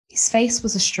His face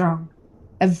was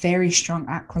a very strong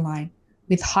aquiline,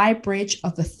 with high bridge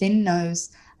of the thin nose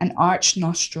and arched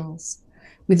nostrils,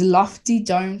 with lofty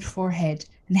domed forehead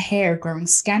and hair growing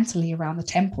scantily around the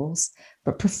temples,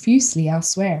 but profusely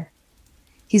elsewhere.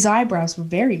 His eyebrows were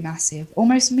very massive,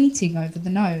 almost meeting over the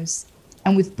nose,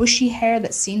 and with bushy hair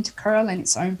that seemed to curl in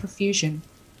its own profusion.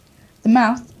 The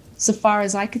mouth, so far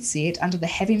as I could see it under the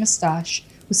heavy moustache,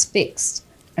 was fixed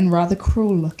and rather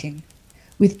cruel looking,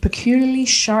 with peculiarly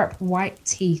sharp white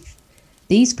teeth.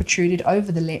 These protruded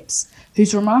over the lips,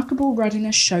 whose remarkable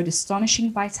ruddiness showed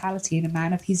astonishing vitality in a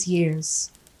man of his years.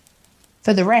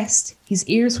 For the rest, his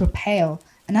ears were pale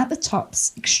and at the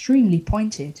tops extremely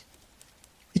pointed.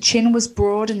 The chin was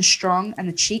broad and strong, and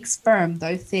the cheeks firm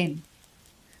though thin.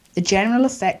 The general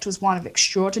effect was one of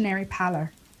extraordinary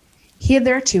pallor.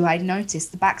 Hitherto I had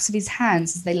noticed the backs of his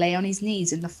hands as they lay on his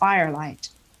knees in the firelight,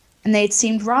 and they had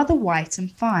seemed rather white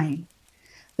and fine.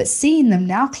 But seeing them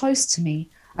now close to me,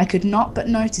 I could not but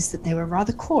notice that they were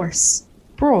rather coarse,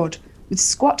 broad, with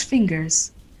squat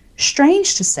fingers.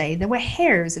 Strange to say, there were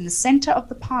hairs in the centre of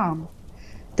the palm.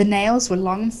 The nails were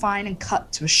long and fine and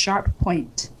cut to a sharp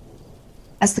point.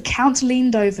 As the Count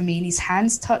leaned over me and his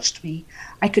hands touched me,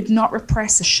 I could not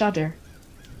repress a shudder.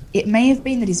 It may have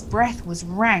been that his breath was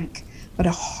rank, but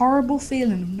a horrible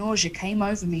feeling of nausea came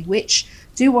over me, which,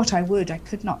 do what I would, I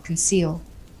could not conceal.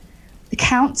 The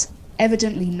Count,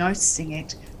 evidently noticing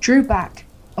it, drew back,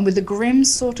 and with a grim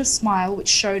sort of smile which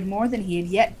showed more than he had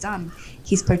yet done,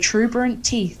 his protuberant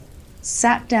teeth,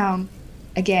 sat down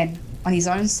again on his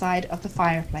own side of the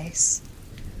fireplace.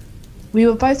 We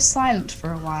were both silent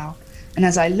for a while, and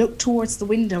as I looked towards the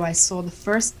window I saw the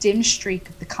first dim streak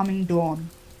of the coming dawn.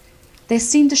 There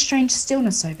seemed a strange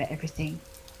stillness over everything,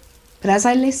 but as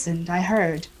I listened I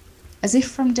heard, as if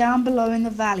from down below in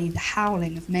the valley, the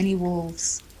howling of many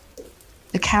wolves.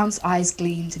 The Count's eyes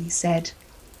gleamed, and he said,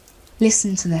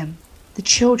 "Listen to them, the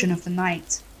children of the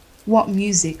night. What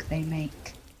music they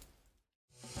make."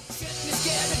 Shouldn't be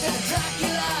scared of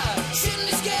Dracula. Shouldn't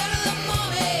be scared of the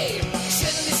mummy.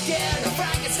 Shouldn't be scared of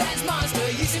Frankenstein's monster.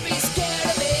 You should be scared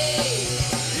of me.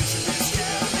 You should be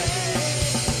scared of me.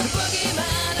 The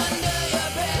boogeyman under your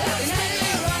bed. The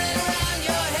nightmare running around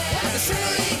your head. The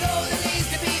surly goat that needs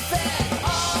to be fed.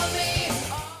 All me,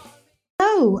 all me.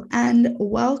 Hello, and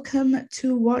welcome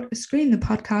to What a Screen, the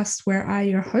podcast where I,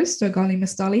 your host, Ogali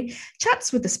Mustali,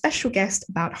 chats with a special guest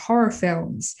about horror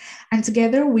films. And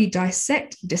together we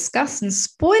dissect, discuss, and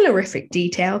spoilerific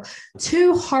detail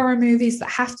two horror movies that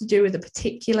have to do with a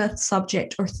particular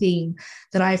subject or theme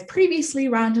that I've previously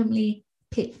randomly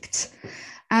picked.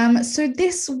 So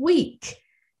this week,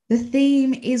 the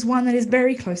theme is one that is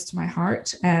very close to my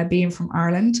heart, being from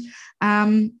Ireland.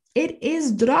 It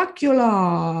is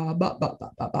Dracula.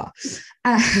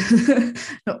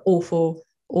 Awful,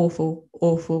 awful,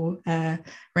 awful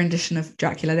rendition of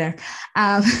Dracula there.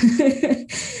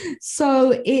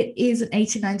 So it is an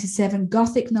 1897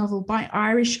 Gothic novel by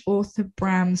Irish author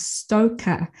Bram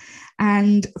Stoker.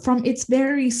 And from its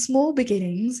very small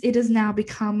beginnings, it has now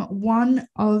become one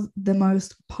of the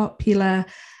most popular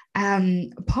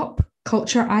pop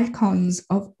culture icons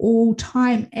of all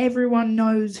time. Everyone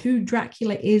knows who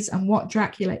Dracula is and what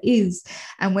Dracula is.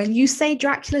 And when you say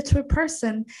Dracula to a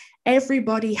person,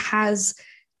 everybody has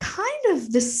kind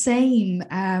of the same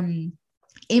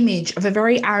image of a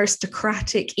very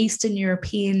aristocratic Eastern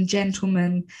European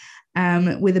gentleman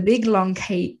with a big long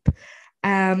cape.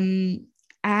 And,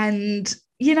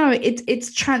 you know,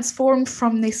 it's transformed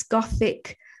from this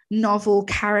Gothic novel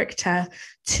character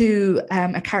to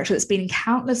a character that's been in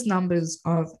countless numbers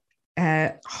of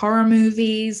horror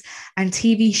movies and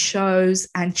TV shows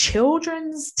and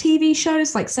children's TV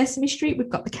shows like Sesame Street. We've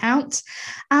got the Count,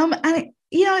 and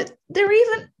you know,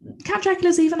 Count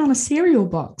Dracula's even on a cereal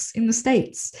box in the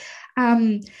States.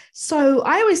 So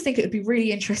I always think it would be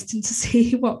really interesting to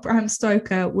see what Bram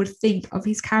Stoker would think of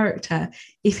his character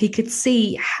if he could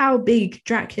see how big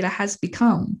Dracula has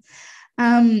become.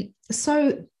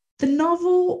 So the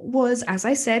novel was, as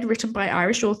I said, written by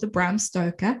Irish author Bram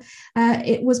Stoker.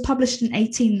 It was published in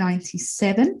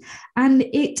 1897, and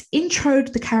it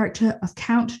introed the character of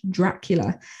Count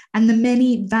Dracula and the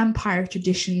many vampire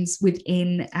traditions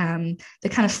within the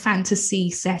kind of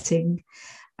fantasy setting.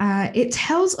 It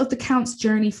tells of the Count's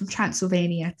journey from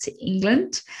Transylvania to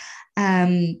England.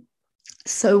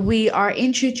 So we are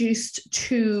introduced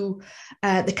to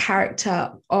the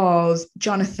character of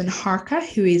Jonathan Harker,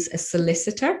 who is a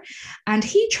solicitor, and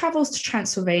he travels to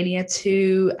Transylvania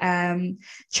to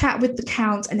chat with the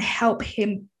Count and help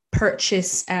him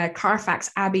purchase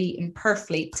Carfax Abbey in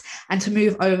Purfleet and to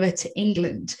move over to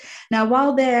England. Now,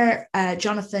 while there,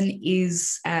 Jonathan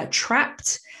is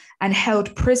trapped and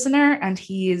held prisoner, and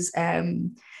he is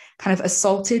kind of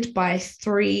assaulted by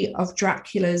three of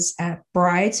Dracula's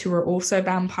brides who are also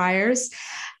vampires.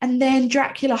 And then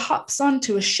Dracula hops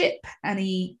onto a ship and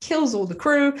he kills all the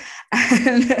crew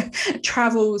and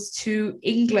travels to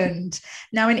England.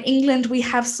 Now, in England, we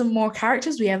have some more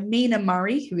characters. We have Mina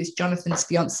Murray, who is Jonathan's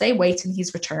fiance, waiting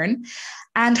his return,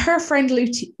 and her friend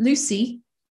Lucy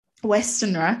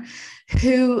Westenra,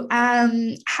 who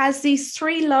has these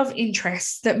three love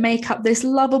interests that make up this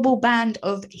lovable band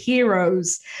of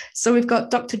heroes. So we've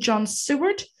got Dr. John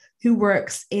Seward, who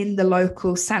works in the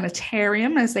local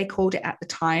sanitarium, as they called it at the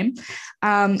time.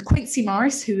 Quincy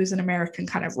Morris, who is an American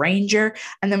kind of ranger.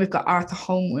 And then we've got Arthur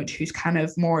Holmwood, who's kind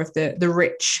of more of the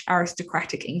rich,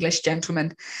 aristocratic English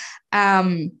gentleman.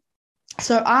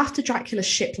 So after Dracula's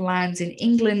ship lands in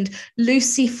England,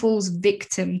 Lucy falls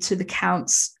victim to the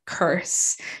Count's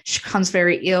curse. She becomes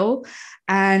very ill,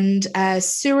 and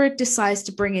Seward decides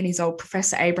to bring in his old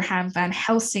professor, Abraham Van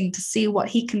Helsing, to see what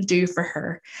he can do for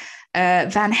her.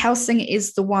 Van Helsing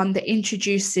is the one that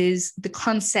introduces the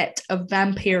concept of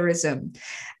vampirism,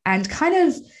 and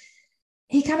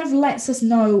he kind of lets us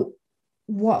know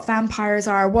what vampires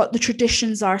are, what the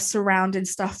traditions are surrounding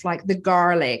stuff like the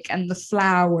garlic and the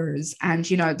flowers and,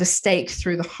 you know, the stake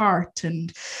through the heart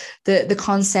and the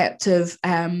concept of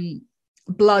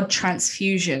blood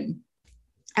transfusion.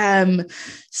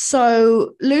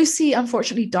 So Lucy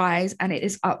unfortunately dies, and it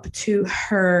is up to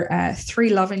her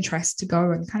three love interests to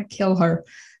go and kind of kill her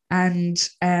and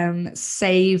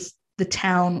save the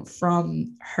town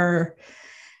from her.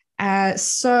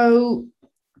 So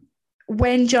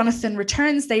when Jonathan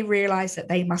returns, they realize that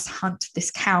they must hunt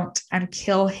this count and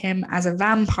kill him as a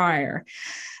vampire.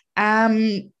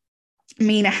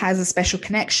 Mina has a special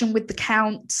connection with the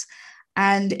count,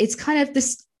 and it's kind of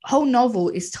this whole novel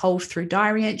is told through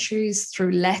diary entries,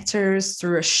 through letters,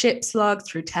 through a ship's log,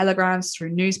 through telegrams,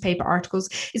 through newspaper articles.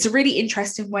 It's a really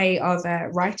interesting way of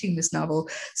writing this novel.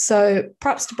 So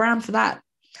props to Bram for that.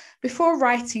 Before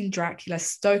writing Dracula,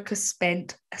 Stoker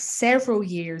spent several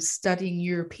years studying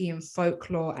European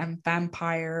folklore and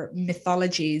vampire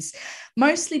mythologies,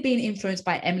 mostly being influenced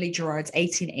by Emily Gerard's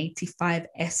 1885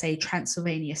 essay,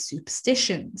 Transylvania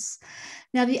Superstitions.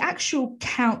 Now, the actual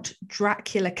Count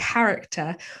Dracula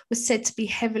character was said to be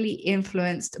heavily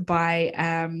influenced by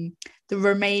the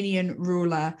Romanian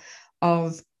ruler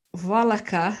of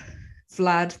Wallachia,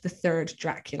 Vlad III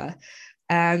Dracula,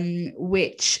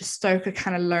 which Stoker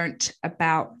kind of learnt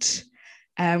about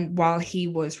while he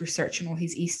was researching all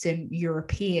his Eastern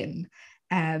European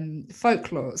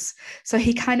folklores. So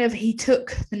he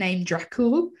took the name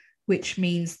Dracul, which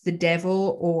means the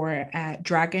devil or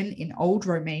dragon in Old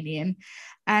Romanian,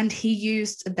 and he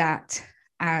used that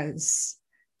as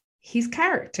his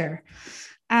character.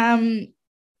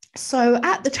 So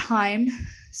at the time,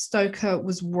 Stoker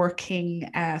was working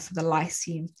for the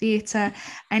Lyceum Theatre,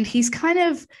 and his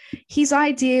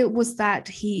idea was that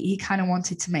he kind of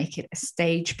wanted to make it a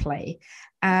stage play.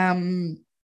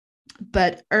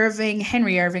 But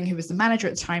Henry Irving, who was the manager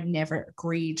at the time, never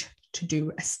agreed to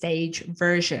do a stage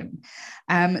version.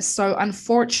 So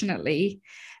unfortunately,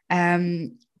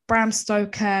 Bram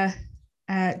Stoker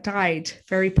died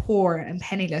very poor and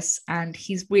penniless, and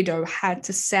his widow had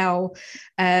to sell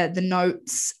the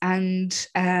notes and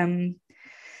a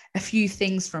few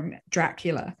things from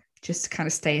Dracula just to kind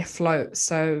of stay afloat.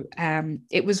 So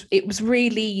it was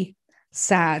really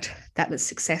sad that the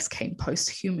success came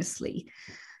posthumously.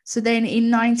 So then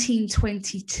in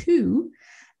 1922,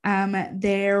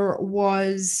 there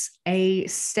was a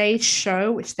stage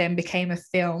show, which then became a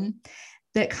film,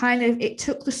 that it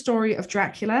took the story of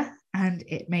Dracula and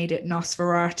it made it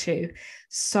Nosferatu.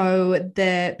 So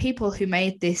the people who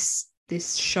made this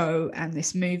show and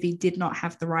this movie did not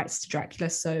have the rights to Dracula,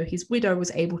 so his widow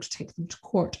was able to take them to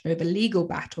court over legal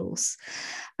battles.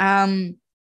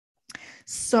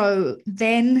 So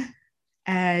then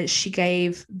she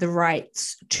gave the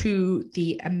rights to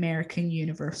the American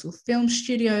Universal Film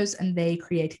Studios, and they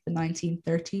created the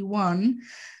 1931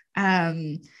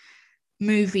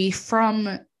 movie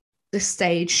from the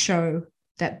stage show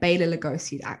that Bela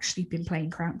Lugosi had actually been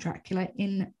playing Count Dracula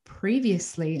in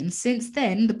previously. And since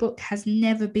then, the book has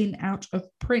never been out of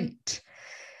print.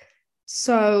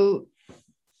 So,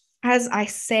 as I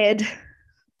said,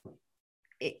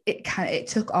 it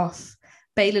took off.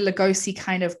 Bela Lugosi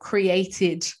kind of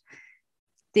created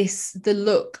the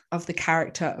look of the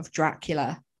character of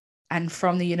Dracula. and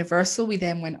from the Universal, we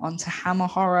then went on to Hammer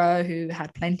Horror, who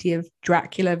had plenty of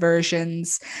Dracula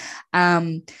versions.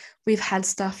 We've had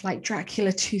stuff like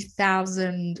Dracula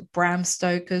 2000, Bram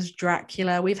Stoker's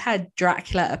Dracula. We've had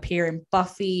Dracula appear in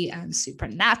Buffy and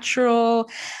Supernatural.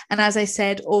 And as I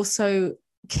said, also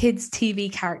kids'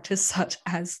 TV characters such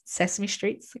as Sesame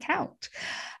Street's The Count.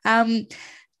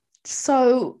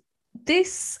 So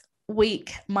this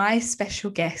week, my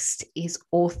special guest is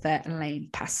author Elaine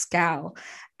Pascal.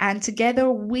 And together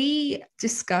we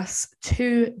discuss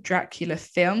two Dracula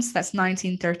films. That's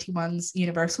 1931's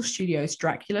Universal Studios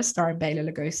Dracula, starring Bela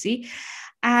Lugosi,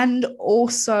 and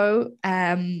also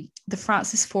the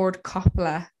Francis Ford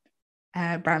Coppola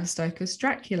Bram Stoker's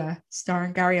Dracula,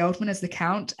 starring Gary Oldman as the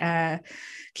Count,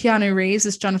 Keanu Reeves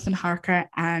as Jonathan Harker,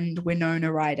 and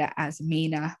Winona Ryder as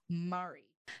Mina Murray.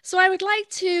 So I would like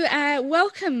to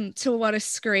welcome to What a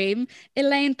Scream,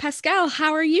 Elaine Pascal.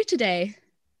 How are you today?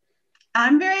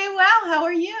 I'm very well. How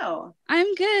are you?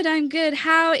 I'm good. I'm good.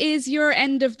 How is your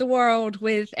end of the world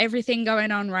with everything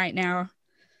going on right now?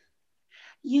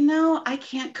 You know, I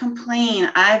can't complain.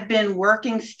 I've been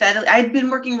working steadily. I'd been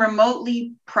working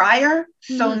remotely prior,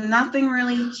 so nothing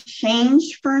really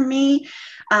changed for me.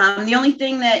 The only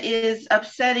thing that is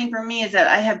upsetting for me is that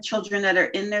I have children that are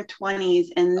in their 20s,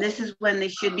 and this is when they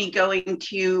should be going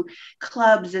to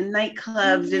clubs and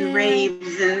nightclubs and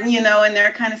raves, and and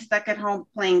they're kind of stuck at home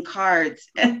playing cards.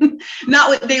 And not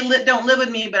what they don't live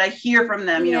with me, but I hear from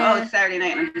them. Oh, it's Saturday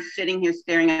night, and I'm just sitting here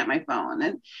staring at my phone,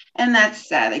 and that's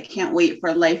sad. I can't wait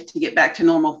for life to get back to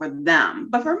normal for them,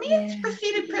 but for me, it's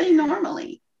proceeded pretty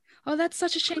normally. Oh, that's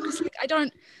such a shame, because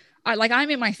I'm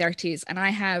in my 30s and I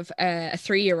have a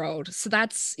 3-year-old. So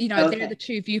that's, they're the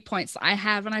two viewpoints that I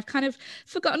have. And I've kind of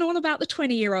forgotten all about the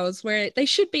 20-year-olds where they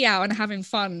should be out and having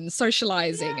fun,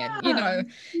 socializing and,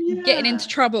 getting into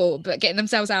trouble, but getting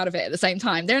themselves out of it at the same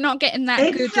time. They're not getting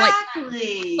that good, like,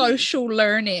 social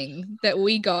learning that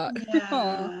we got.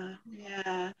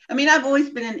 Yeah. I mean, I've always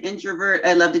been an introvert.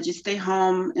 I love to just stay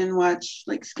home and watch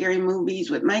like scary movies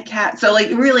with my cat. So like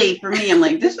really for me, I'm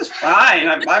like, this is fine.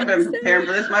 I've been preparing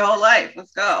for this my whole life.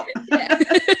 Let's go. Yeah.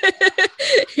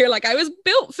 You're like, I was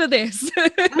built for this.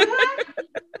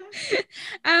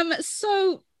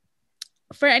 So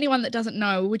for anyone that doesn't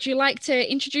know, would you like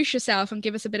to introduce yourself and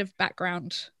give us a bit of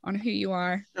background on who you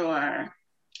are? Sure.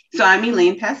 So I'm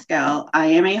Elaine Pascal. I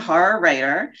am a horror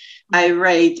writer. I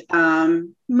write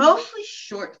mostly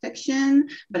short fiction,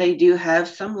 but I do have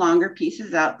some longer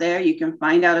pieces out there. You can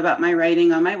find out about my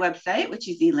writing on my website, which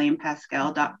is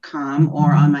elainepascal.com,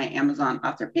 or on my Amazon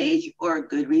author page or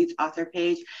Goodreads author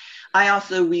page. I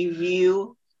also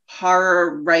review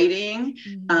horror writing.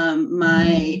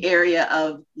 My area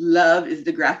of love is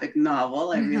the graphic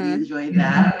novel. I really enjoy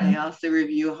that. I also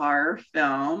review horror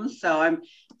films. So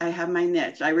I have my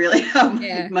niche. I really have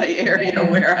my area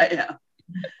where I am.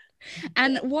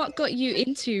 And what got you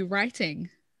into writing?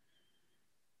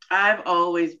 I've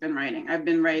always been writing. I've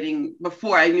been writing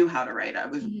before I knew how to write. I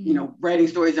was, writing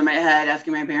stories in my head,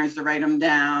 asking my parents to write them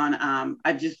down.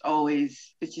 It's just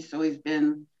always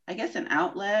been, I guess, an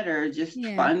outlet or just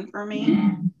fun for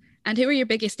me. And who are your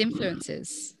biggest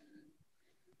influences?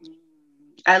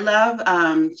 I love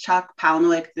Chuck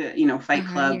Palahniuk, the Fight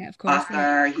Club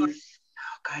author.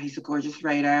 He's a gorgeous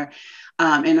writer.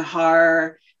 In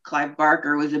horror, Clive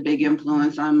Barker was a big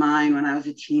influence on mine when I was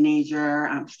a teenager.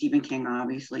 Stephen King,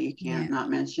 obviously, you can't not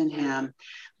mention him.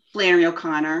 Flannery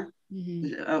O'Connor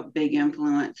was a big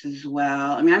influence as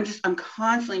well. I mean, I'm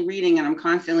constantly reading, and I'm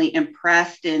constantly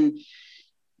impressed and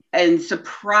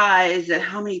surprised at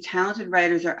how many talented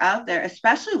writers are out there,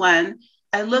 especially when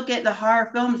I look at the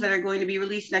horror films that are going to be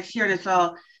released next year, and it's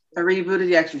all a reboot of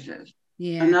The Exorcist.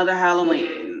 Another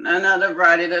Halloween, another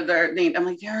Friday the 13th. I'm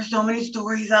like, there are so many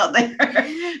stories out there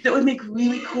that would make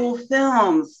really cool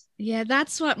films. Yeah,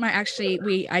 that's what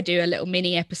I do a little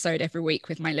mini episode every week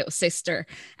with my little sister,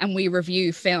 and we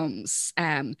review films.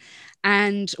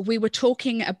 And we were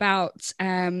talking about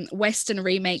Western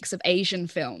remakes of Asian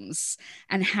films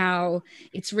and how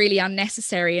it's really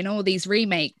unnecessary in all these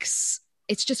remakes.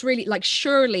 It's just really like,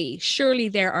 surely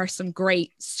there are some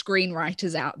great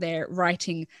screenwriters out there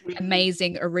writing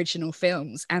amazing original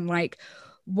films, and like,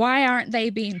 why aren't they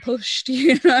being pushed?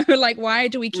 Like, why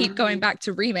do we keep going back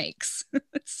to remakes?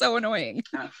 It's so annoying.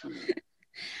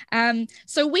 Absolutely.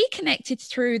 So we connected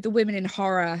through the Women in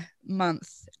Horror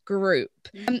Month group.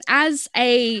 As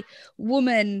a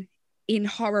woman in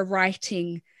horror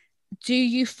writing, do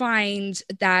you find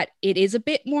that it is a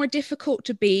bit more difficult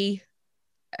to be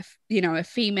a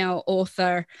female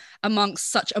author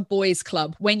amongst such a boys'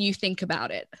 club when you think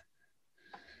about it?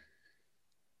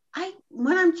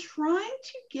 when I'm trying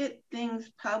to get things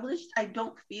published, I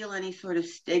don't feel any sort of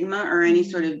stigma or any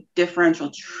sort of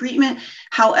differential treatment.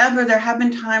 However, there have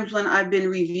been times when I've been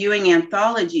reviewing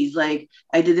anthologies. Like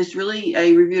I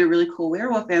reviewed a really cool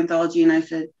werewolf anthology, and I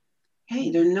said,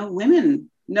 hey, there are no women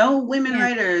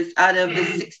writers out of the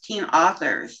 16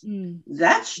 authors.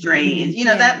 That's strange. You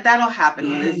know, that'll happen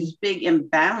when there's this big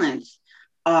imbalance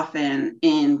often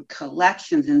in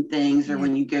collections and things, or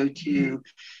when you go to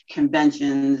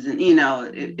conventions, and you know,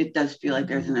 it does feel like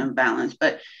there's an imbalance.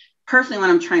 But personally, when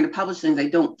I'm trying to publish things, I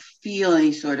don't feel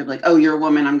any sort of like, oh, you're a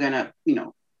woman, I'm gonna, you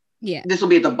know, this will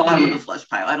be at the bottom of the slush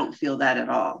pile. I don't feel that at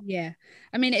all. I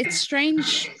mean, it's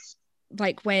strange,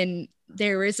 like when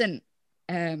there isn't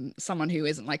someone who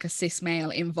isn't like a cis male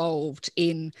involved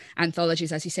in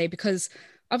anthologies, as you say, because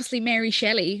obviously Mary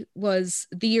Shelley was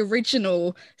the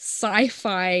original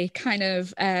sci-fi kind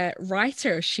of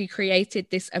writer. She created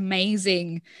this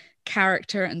amazing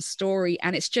character and story,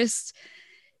 and it's just,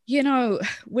 you know,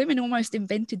 women almost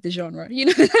invented the genre, you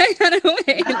know, that kind of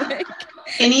way. Like,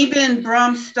 and even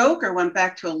Bram Stoker went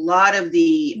back to a lot of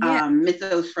the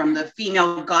mythos from the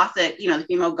female Gothic, you know, the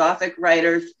female Gothic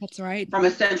writers. That's right. From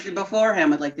a century before him,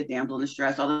 with like the damsel in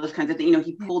distress, all those kinds of things. You know,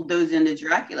 he pulled those into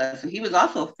Dracula, so he was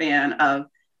also a fan of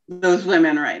those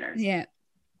women writers.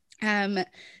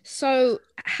 So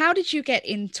how did you get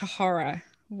into horror?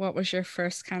 What was your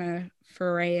first kind of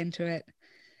foray into it?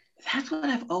 That's what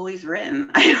I've always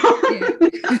written. I don't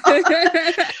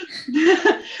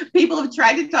know. People have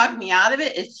tried to talk me out of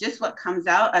it. It's just what comes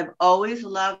out. I've always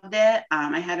loved it.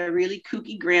 I had a really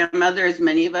kooky grandmother, as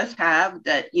many of us have,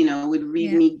 that, you know, would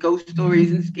read me ghost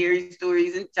stories and scary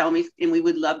stories and tell me, and we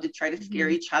would love to try to scare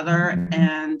each other.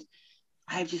 And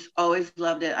I've just always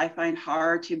loved it. I find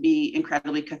horror to be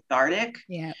incredibly cathartic.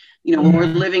 You know, when we're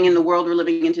living in the world we're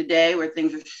living in today, where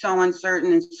things are so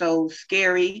uncertain and so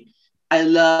scary, I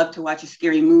love to watch a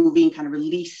scary movie and kind of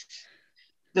release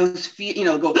those fears, you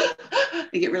know, go,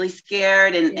 they get really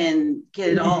scared and get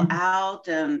it all out.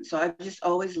 And so I've just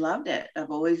always loved it. I've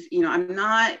always, you know,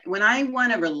 when I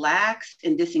want to relax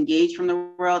and disengage from the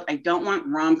world, I don't want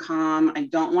rom-com. I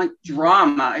don't want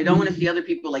drama. I don't want to see other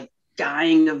people like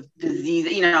dying of disease.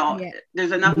 You know,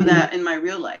 there's enough of that in my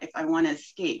real life. I want to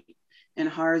escape, and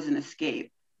horror is an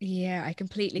escape. Yeah, I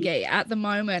completely get it. At the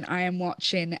moment, I am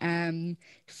watching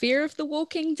Fear of the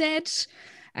Walking Dead.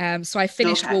 So I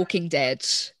finished Walking Dead.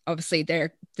 Obviously,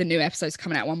 the new episodes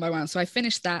coming out one by one. So I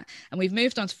finished that, and we've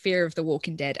moved on to Fear of the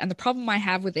Walking Dead. And the problem I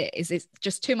have with it is it's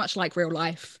just too much like real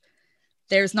life.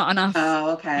 There's not enough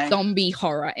zombie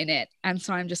horror in it. And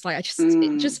so I'm just like,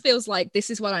 it just feels like this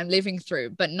is what I'm living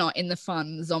through, but not in the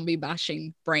fun zombie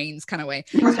bashing brains kind of way.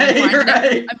 So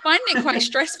I'm finding it quite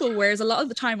stressful. Whereas a lot of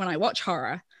the time when I watch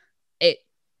horror, it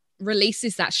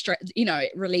releases that stress, you know,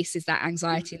 it releases that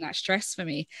anxiety and that stress for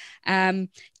me.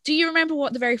 Do you remember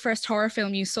what the very first horror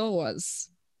film you saw was?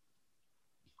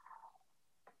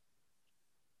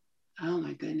 Oh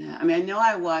my goodness. I mean, I know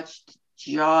I watched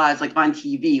Jaws like on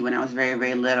TV when I was very,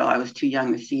 very little. I was too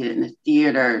young to see it in the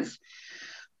theaters.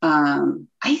 I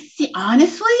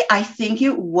think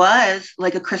it was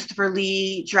like a Christopher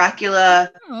Lee Dracula.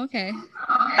 Oh, okay.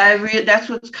 That's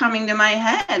what's coming to my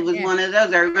head was one of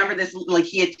those. I remember this, like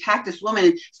he attacked this woman,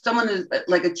 and someone was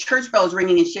like a church bell was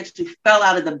ringing, and she fell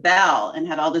out of the bell and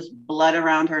had all this blood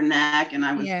around her neck. And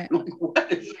I was like,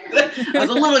 what is this? I was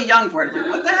a little young for it. Like,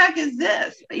 what the heck is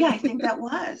this? But yeah, I think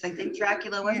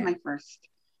Dracula was my first.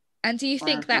 And do you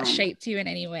think that shaped you in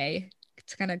any way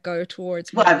to kind of go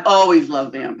towards? Well, I've always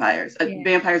loved vampires.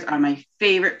 Vampires are my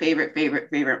favorite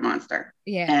monster.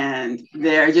 And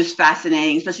they're just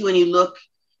fascinating, especially when you look,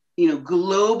 you know,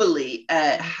 globally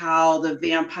at how the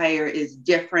vampire is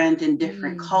different in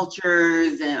different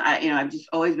cultures. And I've just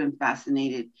always been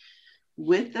fascinated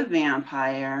with the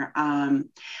vampire.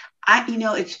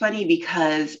 It's funny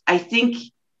because I think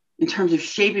in terms of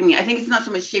shaping me, I think it's not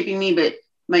so much shaping me, but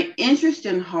my interest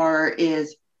in horror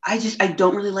is I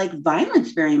don't really like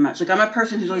violence very much. Like I'm a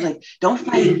person who's always like, don't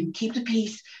fight, keep the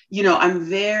peace. You know,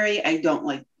 I don't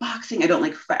like boxing. I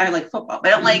like football.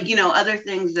 I don't like, you know, other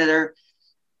things that are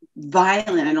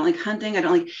violent. I don't like hunting. And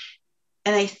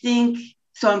I think,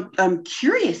 so I'm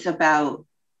curious about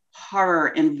horror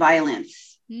and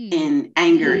violence and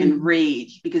anger and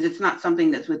rage, because it's not something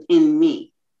that's within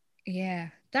me. Yeah,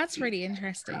 that's really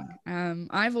interesting.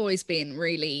 I've always been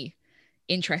really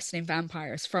interested in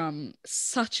vampires from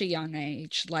such a young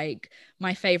age. Like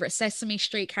my favorite Sesame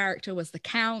Street character was the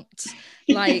Count.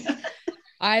 Like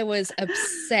I was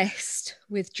obsessed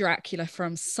with Dracula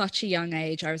from such a young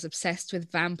age. I was obsessed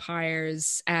with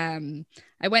vampires.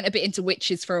 I went a bit into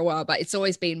witches for a while, but it's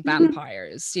always been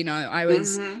vampires. You know, I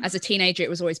was, as a teenager, it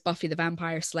was always Buffy the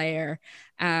Vampire Slayer.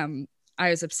 I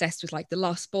was obsessed with like the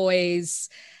Lost Boys.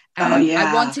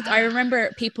 I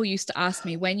remember people used to ask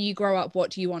me, when you grow up, what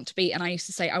do you want to be? And I used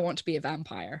to say, I want to be a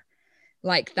vampire.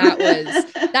 Like that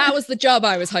was the job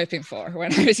I was hoping for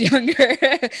when I was younger.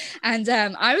 And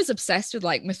I was obsessed with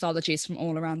like mythologies from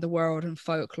all around the world and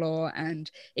folklore.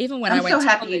 And even when I'm so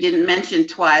happy you didn't mention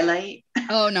Twilight.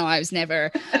 Oh no, I was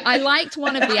never. I liked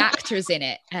one of the actors in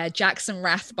it, Jackson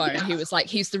Rathbone, who was like,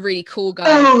 he's the really cool guy.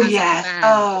 Oh yes.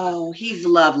 Oh, he's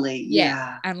lovely.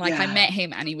 Yeah. And like I met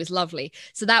him and he was lovely.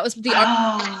 So that was the only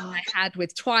I had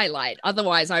with Twilight.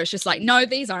 Otherwise, I was just like, no,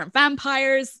 these aren't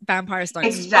vampires. Vampires don't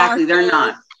exactly. sparkle. They're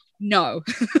not. No,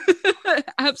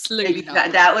 absolutely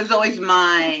not. That was always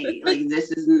my like.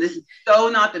 This is so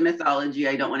not the mythology.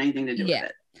 I don't want anything to do with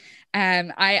it.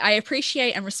 I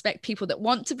appreciate and respect people that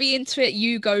want to be into it.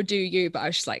 You go do you, but I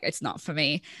was just like, it's not for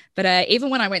me. But even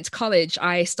when I went to college,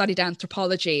 I studied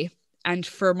anthropology, and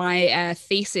for my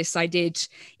thesis, I did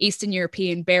Eastern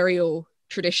European burial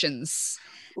traditions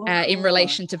in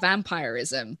relation to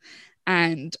vampirism.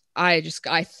 And I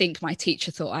think my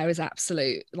teacher thought I was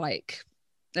absolute like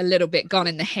a little bit gone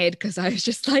in the head, because I was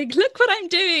just like, look what I'm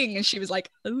doing, and she was like,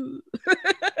 oh.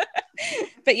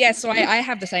 But yeah, so I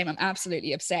have the same. I'm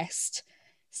absolutely obsessed,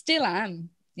 still am,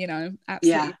 you know,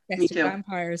 absolutely obsessed with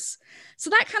vampires. So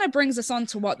that kind of brings us on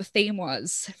to what the theme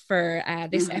was for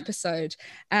this episode.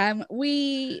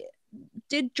 We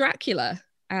did Dracula.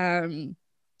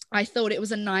 I thought it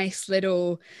was a nice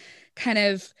little kind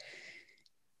of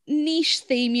niche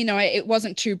theme, you know. It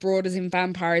wasn't too broad as in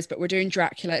vampires, but we're doing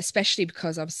Dracula, especially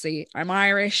because obviously I'm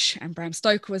Irish and Bram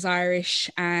Stoker was Irish,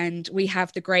 and we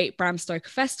have the great Bram Stoker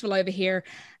Festival over here,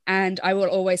 and I will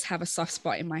always have a soft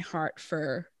spot in my heart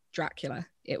for Dracula.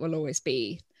 It will always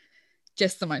be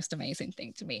just the most amazing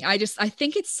thing to me. I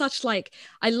think it's such like,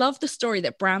 I love the story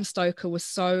that Bram Stoker was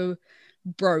so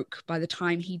broke by the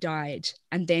time he died,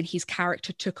 and then his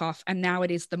character took off, and now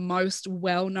it is the most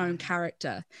well-known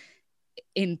character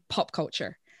in pop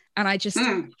culture. And I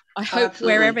hope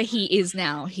wherever he is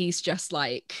now, he's just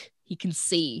like, he can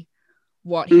see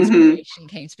what his creation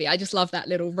came to be. I just love that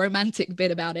little romantic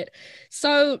bit about it.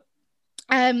 So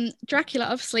Dracula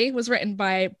obviously was written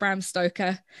by Bram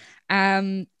Stoker,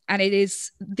 and it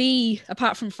is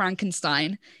apart from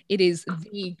Frankenstein, it is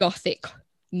the Gothic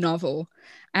novel.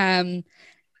 I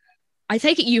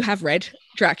take it you have read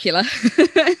Dracula.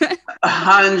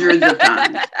 Hundreds of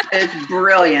times. It's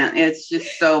brilliant. It's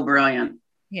just so brilliant.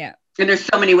 Yeah. And there's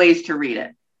so many ways to read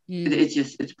it.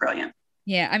 It's brilliant.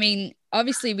 Yeah. I mean,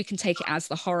 obviously we can take it as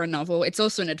the horror novel. It's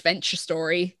also an adventure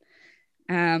story.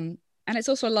 And it's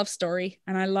also a love story.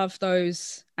 And I love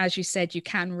those, as you said, you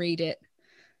can read it,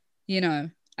 you know,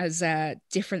 as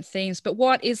different themes. But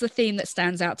what is the theme that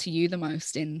stands out to you the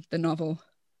most in the novel?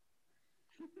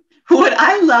 What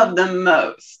I love the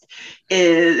most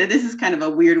is, this is kind of a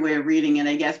weird way of reading it,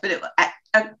 I guess, but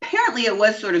apparently it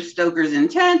was sort of Stoker's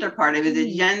intent or part of his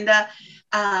agenda.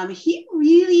 He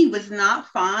really was not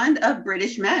fond of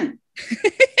British men.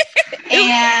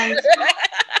 And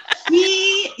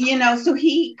so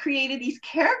he created these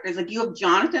characters. Like you have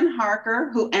Jonathan Harker,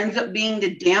 who ends up being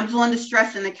the damsel in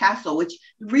distress in the castle, which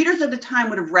readers of the time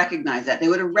would have recognized that. They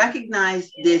would have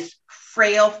recognized this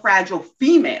frail, fragile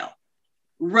female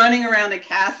running around a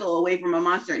castle away from a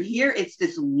monster. And here it's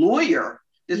this lawyer,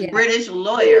 British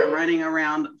lawyer running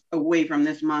around away from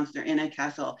this monster in a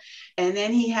castle. And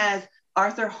then he has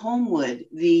Arthur Holmwood,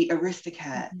 the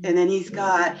aristocrat. And then he's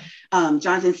got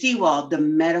Jonathan Sewell, the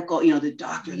medical, the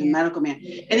doctor, the medical man.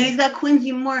 And then he's got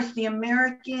Quincy Morris, the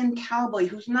American cowboy,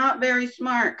 who's not very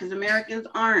smart because Americans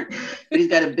aren't. But he's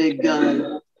got a big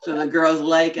gun, so the girls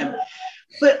like him.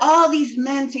 But all these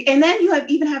men, and then you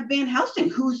even have Van Helsing,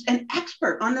 who's an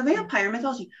expert on the vampire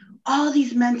mythology. All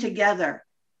these men together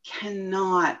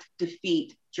cannot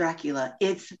defeat Dracula.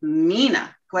 It's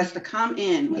Mina who has to come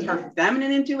in with her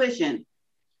feminine intuition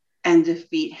and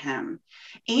defeat him.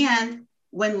 And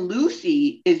when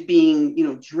Lucy is being,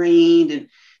 drained,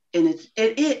 and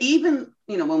it even,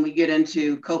 when we get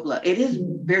into Coppola, it is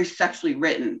very sexually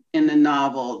written in the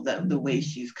novel, the way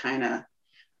she's kind of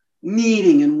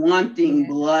needing and wanting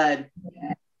blood.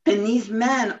 And these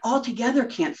men all together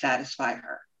can't satisfy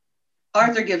her.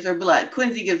 Arthur gives her blood.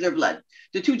 Quincy gives her blood.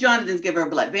 The two Jonathans give her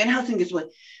blood. Van Helsing gives blood.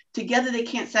 Together they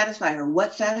can't satisfy her.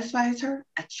 What satisfies her?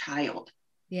 A child.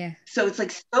 Yeah. So it's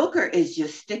like Stoker is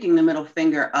just sticking the middle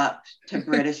finger up to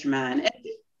British men.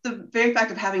 the very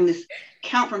fact of having this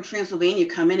Count from Transylvania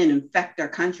come in and infect our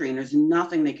country, and there's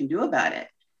nothing they can do about it.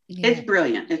 Yeah. It's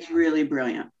brilliant. It's really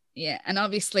brilliant. Yeah, and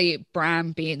obviously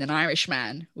Bram being an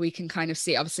Irishman, we can kind of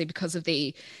see, obviously, because of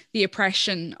the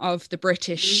oppression of the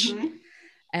British,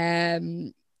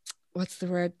 what's the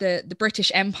word? The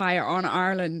British Empire on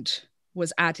Ireland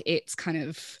was at its kind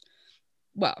of,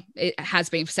 well, it has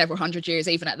been for several hundred years,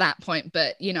 even at that point.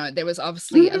 But, you know, there was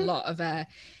obviously a lot of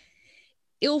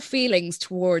ill feelings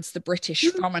towards the British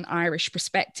from an Irish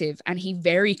perspective. And he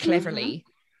very cleverly,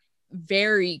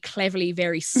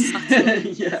 very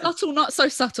subtle, subtle, not so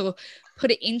subtle,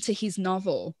 put it into his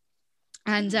novel.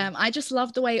 And I just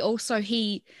love the way also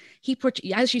he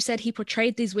as you said, he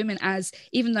portrayed these women as,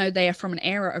 even though they are from an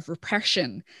era of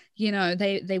repression, you know,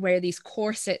 they wear these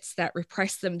corsets that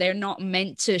repress them. They're not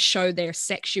meant to show their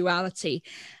sexuality.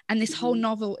 And this whole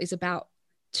novel is about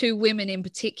two women in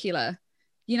particular,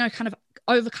 you know, kind of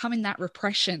overcoming that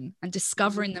repression and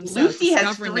discovering themselves. Lucy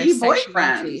has 3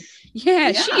 boyfriends.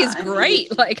 Yeah, she is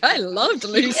great. Like, I loved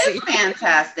Lucy. She is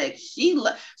fantastic. She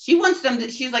wants them to,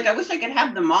 she's like, I wish I could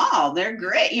have them all. They're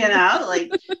great, you know,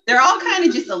 like they're all kind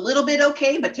of just a little bit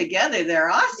okay, but together they're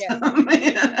awesome.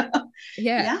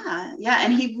 Yeah.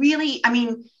 And he really, I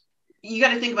mean, you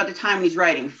got to think about the time when he's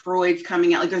writing. Freud's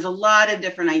coming out. Like, there's a lot of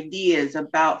different ideas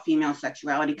about female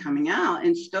sexuality coming out,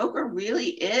 and Stoker really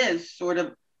is sort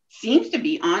of seems to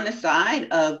be on the side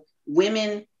of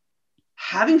women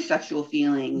having sexual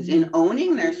feelings and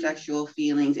owning their sexual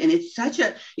feelings. And it's such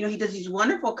a, you know, he does these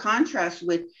wonderful contrasts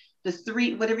with the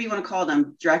 3, whatever you want to call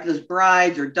them, Dracula's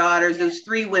brides or daughters, those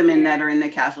 3 women that are in the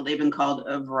castle. They've been called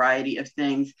a variety of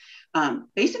things,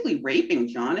 basically raping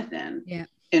Jonathan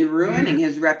and ruining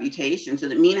his reputation, so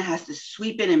that Mina has to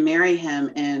sweep in and marry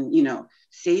him and, you know,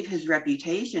 save his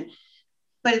reputation.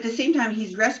 But at the same time,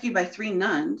 he's rescued by 3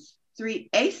 nuns, 3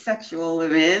 asexual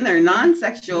women or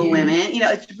non-sexual women. You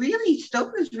know, it's really,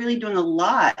 Stoker's really doing a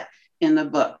lot in the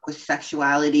book with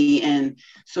sexuality and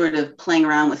sort of playing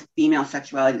around with female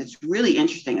sexuality. It's really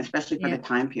interesting, especially for the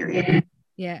time period.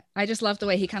 Yeah, I just love the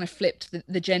way he kind of flipped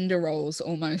the gender roles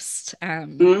almost,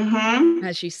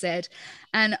 as you said.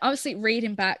 And obviously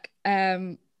reading back,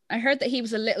 I heard that he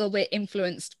was a little bit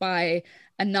influenced by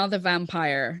another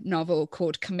vampire novel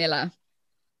called Camilla.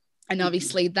 And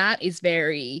obviously that is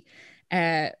very,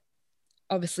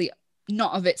 obviously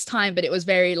not of its time, but it was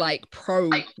very like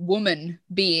pro-woman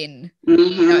being,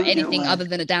 you know, anything other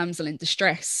than a damsel in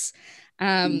distress.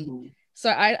 So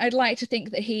I'd like to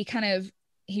think that he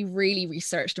really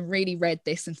researched and really read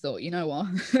this and thought, you know what,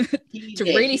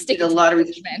 really stick to a lot of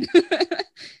men.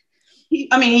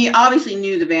 He obviously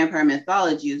knew the vampire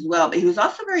mythology as well, but he was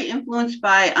also very influenced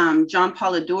by John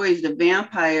Polidori's The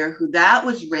Vampire, who that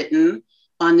was written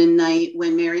on the night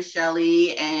when Mary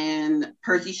Shelley and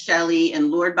Percy Shelley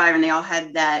and Lord Byron, they all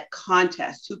had that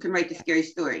contest, who can write the scary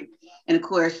story. And of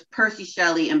course, Percy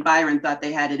Shelley and Byron thought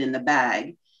they had it in the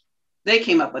bag. They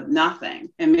came up with nothing.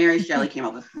 And Mary Shelley came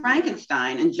up with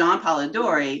Frankenstein, and John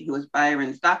Polidori, who was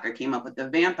Byron's doctor, came up with The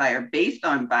Vampire based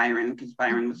on Byron, because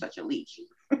Byron was such a leech.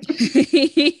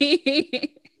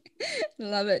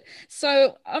 Love it.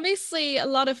 So obviously a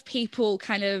lot of people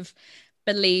kind of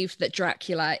believe that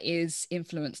Dracula is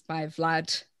influenced by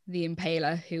Vlad the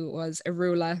Impaler, who was a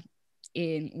ruler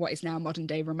in what is now modern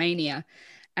day Romania.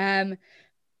 But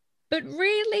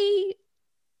really,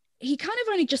 he kind of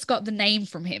only just got the name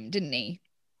from him, didn't he?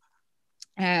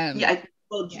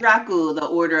 Dracula, the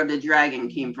Order of the Dragon,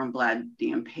 came from Vlad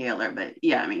the Impaler. But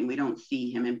yeah, I mean, we don't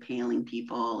see him impaling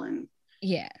people. And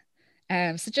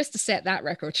so just to set that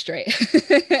record straight.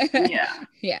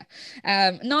 Yeah.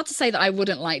 Not to say that I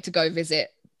wouldn't like to go visit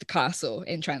the castle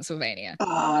in Transylvania. Oh,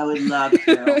 I would love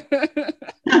to.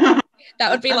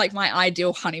 That would be like my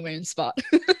ideal honeymoon spot.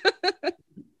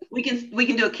 We can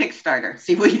do a Kickstarter,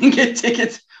 see if we can get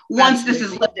tickets once this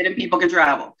is lifted and people can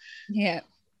travel. Yeah.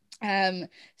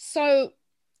 So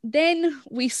then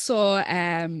we saw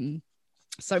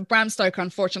so Bram Stoker,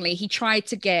 unfortunately, he tried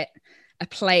to get a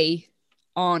play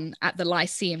on at the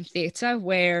Lyceum Theatre,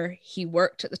 where he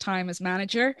worked at the time as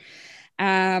manager.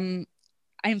 In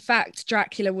fact,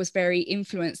 Dracula was very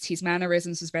influenced, his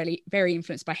mannerisms was very, very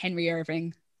influenced by Henry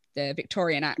Irving, the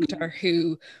Victorian actor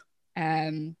who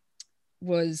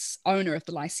was owner of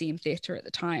the Lyceum Theatre at the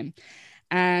time.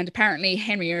 And apparently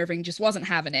Henry Irving just wasn't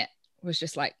having it, was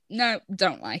just like, no,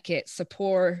 don't like it. So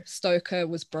poor Stoker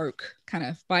was broke kind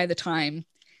of by the time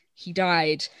he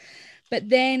died. But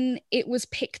then it was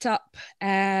picked up,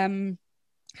 kind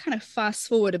of fast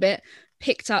forward a bit,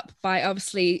 picked up by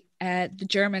obviously the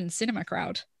German cinema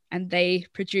crowd. And they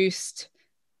produced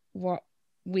what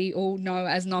we all know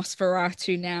as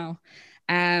Nosferatu now.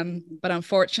 But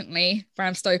unfortunately,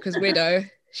 Bram Stoker's widow,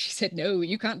 she said, no,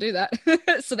 you can't do that.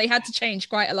 So they had to change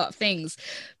quite a lot of things.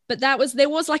 But there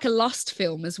was like a Lost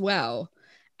film as well.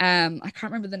 I can't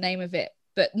remember the name of it,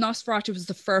 but Nosferatu was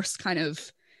the first kind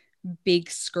of big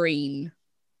screen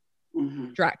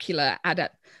Dracula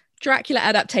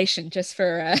adaptation, just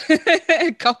for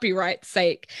copyright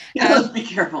sake. Yeah, let's be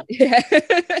careful. Yeah.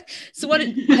 So have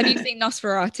you seen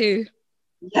Nosferatu?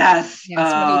 Yes. Yes. What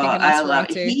do you think of I love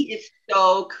it. Nosferatu? He is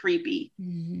so creepy.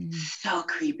 Mm. So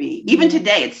creepy. Even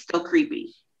today, it's still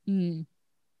creepy. Mm.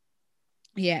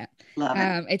 Yeah. Love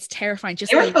it. It's terrifying.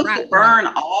 Just they were supposed to burn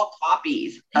all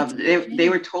copies of they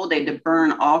were told they had to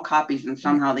burn all copies, and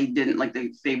somehow they didn't. Like,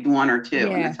 they saved one or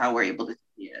two, and that's how we're able to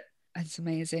see it. That's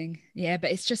amazing. Yeah,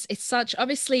 but it's such,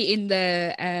 obviously in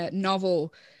the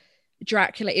novel,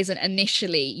 Dracula isn't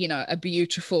initially, you know, a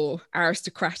beautiful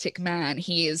aristocratic man.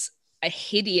 He is a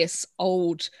hideous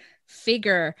old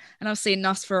figure, and obviously in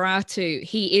Nosferatu,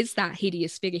 he is that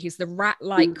hideous figure. He's the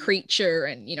rat-like creature,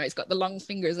 and you know, he's got the long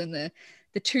fingers and the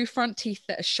two front teeth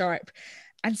that are sharp.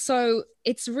 And so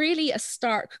it's really a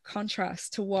stark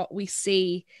contrast to what we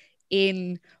see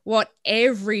in what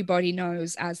everybody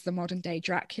knows as the modern day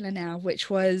Dracula now, which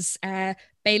was Bela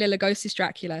Lugosi's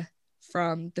Dracula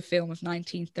from the film of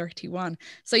 1931.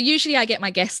 So usually I get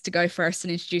my guests to go first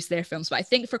and introduce their films, but I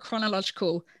think for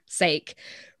chronological sake,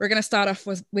 we're going to start off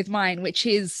with mine, which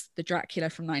is the Dracula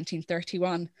from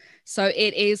 1931. So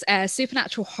it is a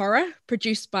supernatural horror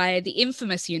produced by the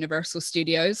infamous Universal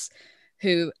Studios,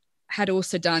 who had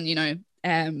also done, you know,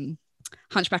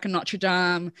 Hunchback of Notre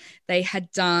Dame.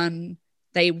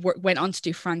 They went on to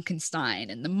do Frankenstein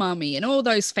and The Mummy and all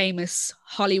those famous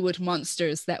Hollywood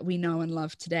monsters that we know and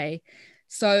love today.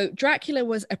 So Dracula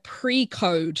was a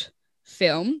pre-code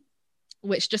film,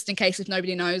 which, just in case if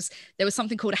nobody knows, there was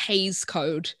something called a Hays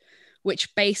Code,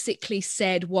 which basically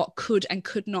said what could and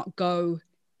could not go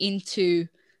into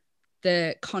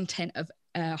the content of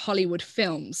Hollywood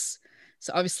films.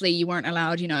 So obviously you weren't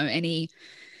allowed, you know, any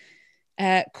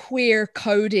queer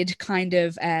coded kind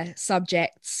of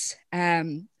subjects.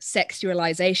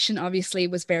 Sexualization obviously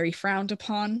was very frowned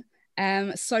upon.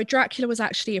 So Dracula was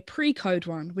actually a pre-code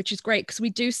one, which is great because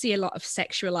we do see a lot of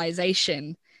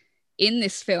sexualization in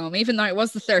this film. Even though it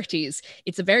was the 30s,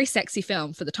 it's a very sexy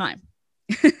film for the time.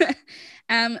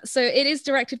 So it is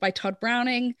directed by Todd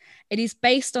Browning. It is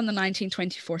based on the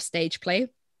 1924 stage play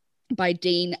by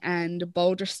Dean and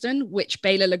Balderston, which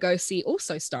Bela Lugosi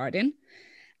also starred in.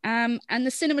 And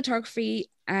the cinematography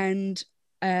and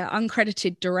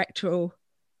uncredited directorial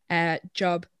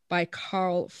job by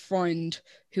Karl Freund,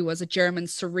 who was a German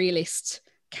surrealist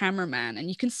cameraman. And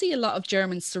you can see a lot of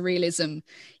German surrealism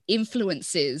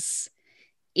influences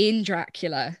in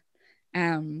Dracula,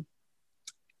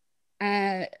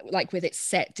 like with its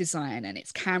set design and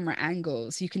its camera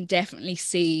angles. You can definitely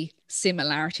see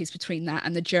similarities between that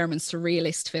and the German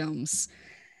surrealist films.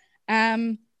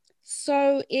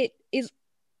 So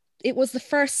it was the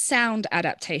first sound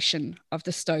adaptation of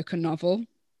the Stoker novel.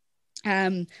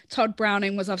 Todd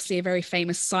Browning was obviously a very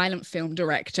famous silent film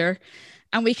director,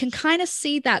 and we can kind of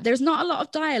see that there's not a lot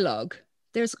of dialogue.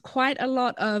 There's quite a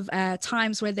lot of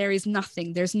times where there is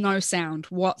nothing, there's no sound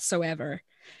whatsoever.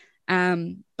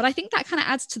 But I think that kind of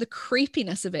adds to the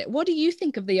creepiness of it. What do you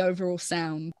think of the overall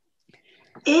sound?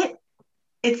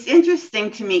 It's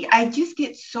interesting to me. I just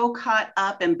get so caught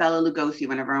up in Bela Lugosi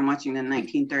whenever I'm watching the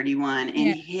 1931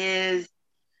 and his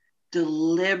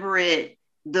deliberate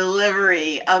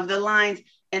delivery of the lines,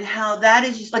 and how that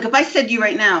is just like, if I said to you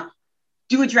right now,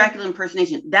 do a Dracula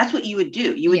impersonation, that's what you would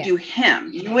do. You would do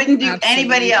him. You wouldn't do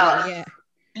anybody else. Yeah.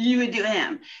 You would do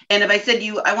him. And if I said to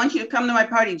you, I want you to come to my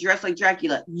party dressed like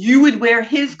Dracula, you would wear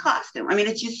his costume. I mean,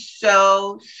 it's just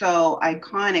so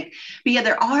iconic. But yeah,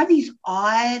 there are these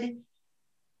odd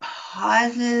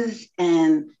pauses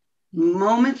and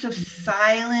moments of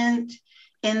silence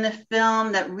in the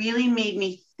film that really made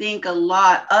me think a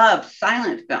lot of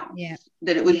silent film. Yeah.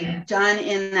 That it was done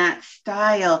in that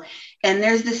style. And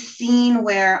there's the scene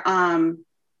where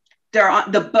they're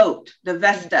on the boat, the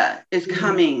Vesta is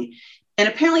coming. And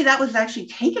apparently that was actually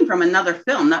taken from another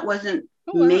film. That wasn't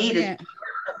made as part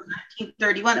of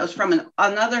 1931. It was from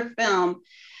another film.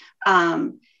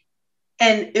 And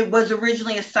it was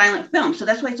originally a silent film. So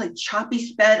that's why it's like choppy,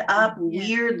 sped up,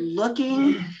 weird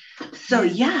looking. So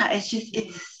it's just,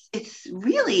 it's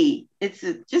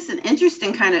just an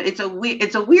interesting kind of, it's a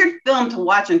weird film to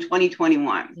watch in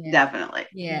 2021. Definitely.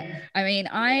 Yeah. I mean,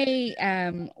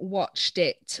 I watched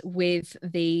it with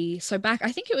I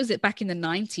think it was back in the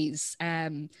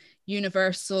 90s,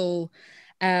 Universal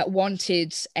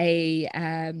wanted a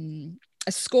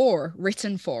a score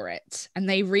written for it, and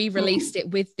they re-released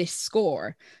it with this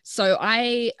score. So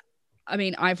I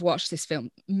mean, I've watched this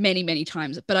film many, many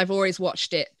times, but I've always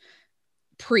watched it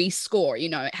pre-score. You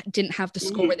know, it didn't have the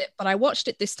score with it, but I watched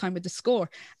it this time with the score,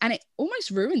 and it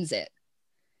almost ruins it.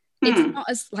 It's not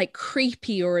as like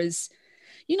creepy, or as,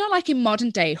 you know, like in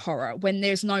modern day horror, when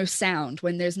there's no sound,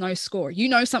 when there's no score, you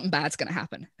know something bad's going to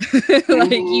happen.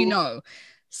 Like, you know.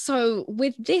 So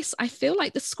with this, I feel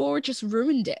like the score just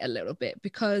ruined it a little bit,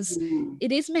 because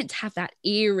it is meant to have that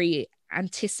eerie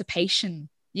anticipation,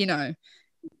 you know,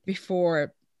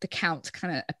 before the count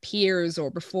kind of appears,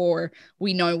 or before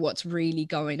we know what's really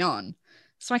going on.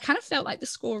 So I kind of felt like the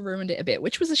score ruined it a bit,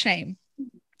 which was a shame.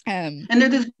 And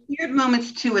there's weird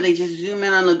moments too where they just zoom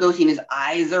in on Lugosi and his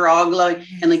eyes are all glowing,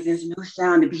 and like there's no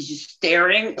sound and he's just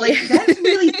staring. Like, that's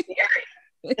really scary.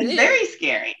 It's very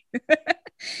scary.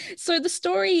 So the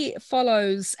story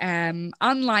follows,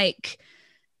 unlike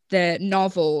the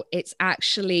novel, it's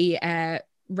actually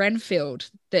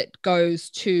Renfield that goes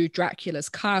to Dracula's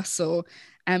castle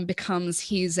and becomes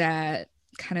his kind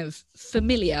of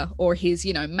familiar, or his,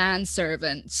 you know,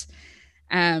 manservant.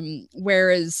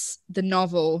 Whereas the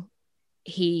novel,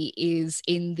 he is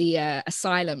in the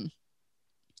asylum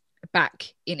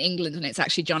back in England, and it's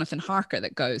actually Jonathan Harker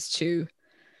that goes to.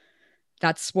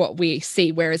 That's what we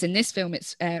see. Whereas in this film,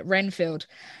 it's Renfield,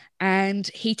 and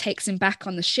he takes him back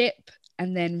on the ship.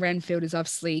 And then Renfield is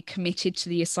obviously committed to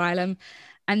the asylum.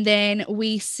 And then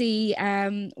we see,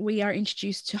 we are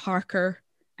introduced to Harker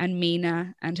and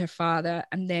Mina and her father,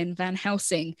 and then Van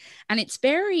Helsing. And it's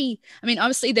very, I mean,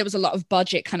 obviously there was a lot of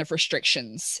budget kind of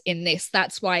restrictions in this.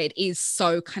 That's why it is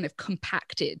so kind of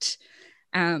compacted,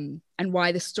 and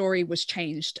why the story was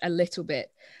changed a little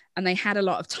bit. And they had a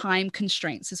lot of time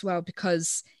constraints as well,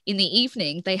 because in the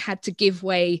evening they had to give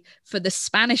way for the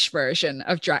Spanish version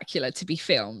of Dracula to be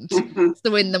filmed.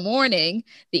 So in the morning,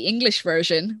 the English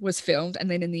version was filmed,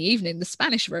 and then in the evening, the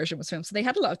Spanish version was filmed. So they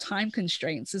had a lot of time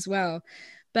constraints as well.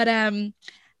 But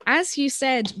as you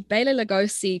said, Bela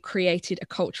Lugosi created a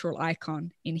cultural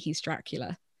icon in his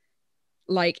Dracula.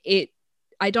 Like, it,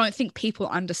 I don't think people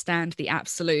understand the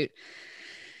absolute,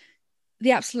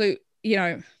 you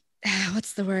know,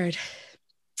 what's the word?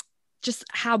 Just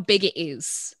how big it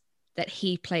is that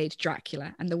he played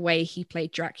Dracula, and the way he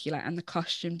played Dracula, and the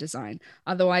costume design.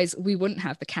 Otherwise, we wouldn't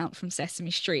have the Count from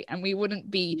Sesame Street, and we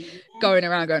wouldn't be going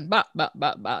around going, bah, bah,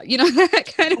 bah, bah, you know,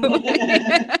 that kind of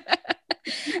way.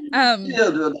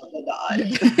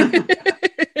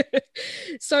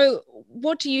 So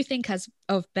what do you think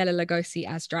of Bela Lugosi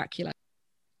as Dracula?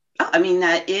 I mean,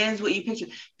 that is what you picture.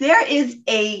 There is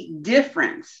a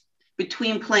difference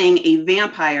between playing a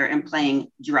vampire and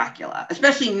playing Dracula,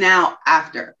 especially now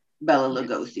after Bela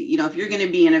Lugosi. You know, if you're going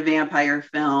to be in a vampire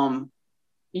film,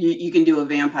 you can do a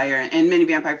vampire, and many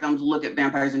vampire films look at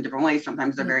vampires in different ways.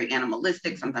 Sometimes they're very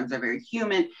animalistic, sometimes they're very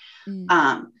human.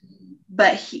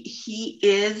 But he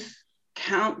is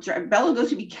Count. Bela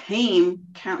Lugosi became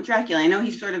Count Dracula. I know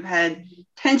he sort of had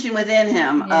tension within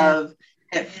him of,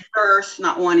 at first,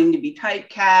 not wanting to be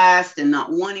typecast and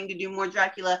not wanting to do more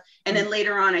Dracula. And then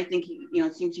later on, I think he, you know,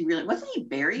 it seems he really, wasn't he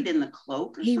buried in the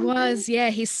cloak or he something? Was, yeah.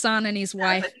 His son and his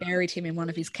wife buried him in one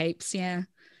of his capes, yeah.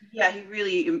 Yeah, he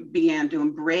really began to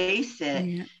embrace it.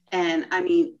 Yeah. And I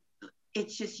mean,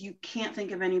 it's just, you can't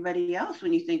think of anybody else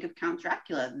when you think of Count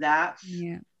Dracula. That's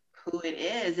who it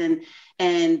is.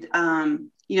 And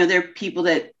you know, there are people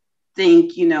that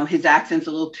think, you know, his accent's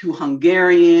a little too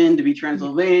Hungarian to be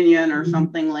Transylvanian or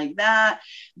something like that.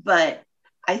 But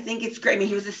I think it's great. I mean,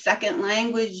 he was a second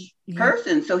language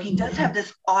person. So he does have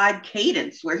this odd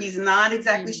cadence where he's not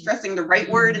exactly stressing the right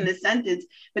word in the sentence,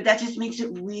 but that just makes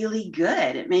it really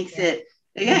good. It makes it,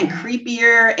 again,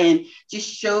 creepier, and just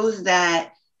shows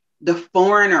that the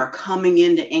foreigner coming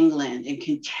into England and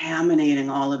contaminating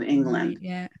all of England.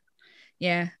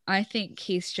 Yeah. I think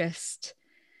he's just,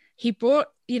 he brought,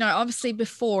 you know, obviously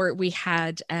before we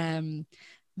had Max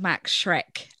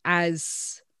Schreck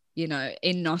as, you know,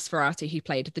 in Nosferatu, he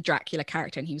played the Dracula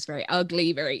character, and he was very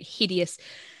ugly, very hideous.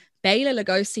 Bela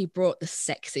Lugosi brought the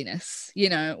sexiness, you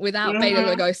know. Without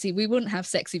Bela Lugosi, we wouldn't have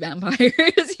sexy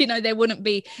vampires. You know, there wouldn't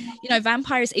be, you know,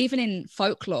 vampires, even in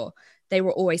folklore, they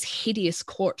were always hideous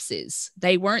corpses.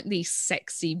 They weren't these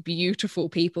sexy, beautiful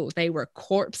people. They were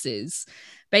corpses,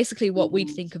 basically what we'd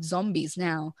think of zombies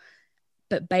now.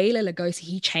 But Bela Lugosi,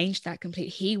 he changed that completely.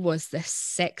 He was the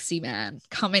sexy man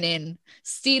coming in,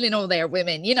 stealing all their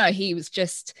women. You know, he was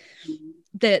just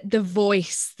the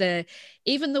voice,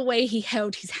 even the way he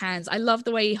held his hands. I love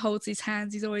the way he holds his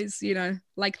hands. He's always, you know,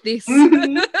 like this.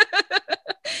 And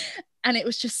it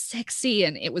was just sexy,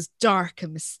 and it was dark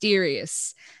and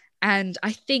mysterious. And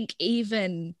I think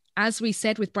even as we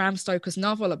said with Bram Stoker's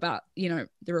novel about, you know,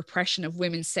 the repression of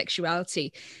women's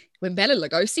sexuality, when Bela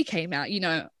Lugosi came out, you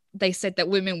know, they said that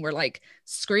women were like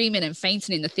screaming and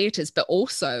fainting in the theaters, but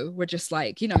also were just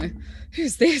like, you know,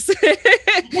 who's this?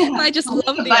 And I just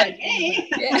love the idea.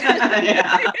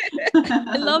 Yeah.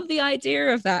 I love the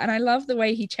idea of that. And I love the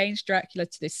way he changed Dracula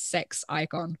to this sex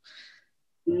icon.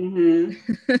 So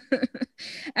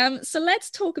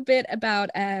let's talk a bit about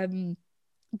the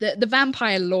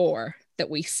vampire lore that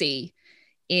we see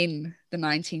in the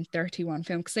 1931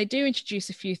 film, because they do introduce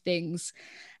a few things.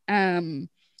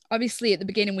 Obviously, at the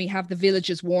beginning, we have the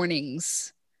villagers'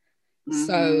 warnings.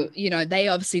 So, you know, they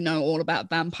obviously know all about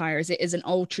vampires. It is an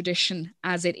old tradition,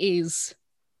 as it is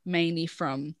mainly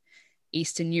from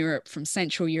Eastern Europe, from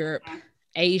Central Europe,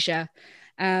 Asia.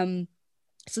 So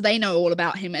they know all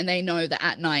about him, and they know that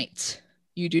at night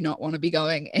you do not want to be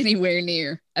going anywhere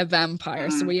near a vampire.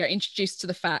 So we are introduced to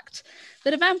the fact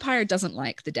that a vampire doesn't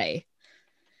like the day.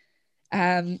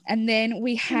 And then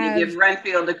we have... You give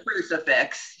Renfield a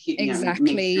crucifix.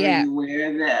 Exactly, make sure yeah. you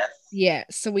wear this. Yeah,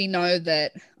 so we know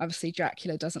that obviously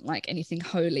Dracula doesn't like anything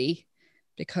holy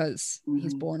because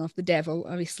he's born of the devil,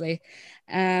 obviously.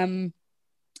 And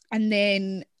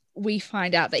then we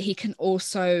find out that he can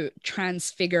also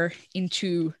transfigure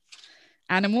into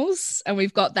animals, and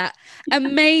we've got that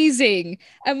amazing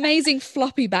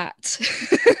floppy bat.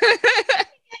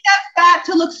 That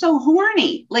to look so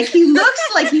horny, like he looks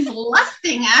like he's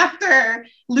lusting after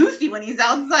Lucy when he's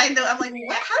outside. I'm like,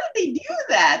 what? How did they do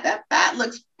that? That bat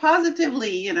looks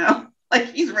positively, you know,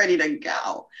 like he's ready to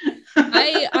go.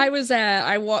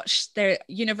 I watched their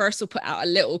Universal put out a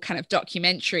little kind of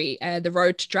documentary, The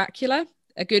Road to Dracula,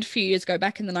 a good few years ago,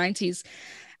 back in the 90s.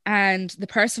 And the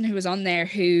person who was on there,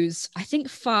 whose I think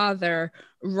father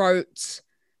wrote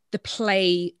the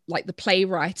play, like the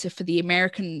playwriter for the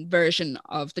American version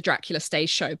of the Dracula stage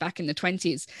show back in the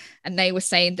 20s. And they were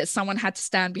saying that someone had to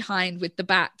stand behind with the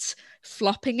bat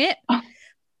flopping it,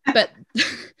 but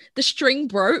the string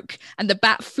broke and the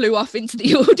bat flew off into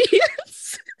the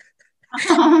audience.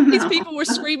 These people were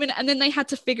screaming, and then they had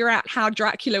to figure out how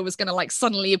Dracula was going to like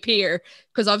suddenly appear,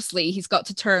 because obviously he's got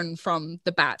to turn from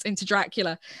the bat into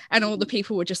Dracula, and all the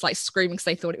people were just like screaming because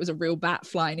they thought it was a real bat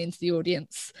flying into the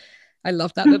audience. I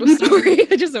love that little story.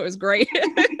 I just thought it was great.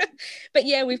 But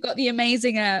yeah, we've got the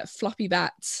amazing floppy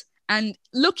bat, and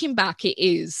looking back, it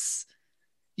is,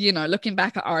 you know, looking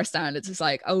back at our standards, it's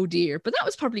like, oh dear, but that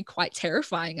was probably quite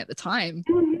terrifying at the time.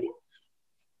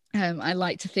 I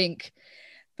like to think.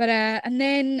 But and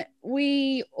then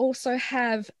we also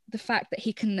have the fact that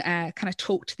he can kind of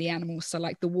talk to the animals. So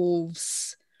like the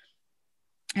wolves,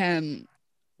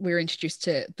 we're introduced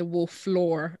to the wolf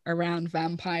lore around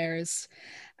vampires.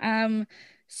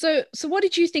 So what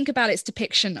did you think about its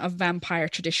depiction of vampire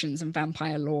traditions and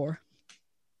vampire lore?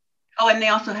 Oh, and they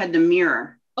also had the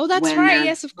mirror. Oh, that's right.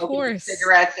 Yes, of course.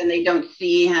 Cigarettes, and they don't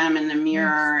see him in the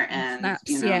mirror, and snaps,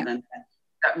 you know, yeah.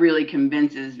 that really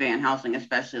convinces Van Helsing,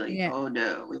 especially. Yeah. Oh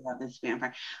no, we have this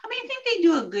vampire. I mean, I think they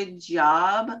do a good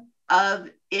job of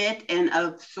it, and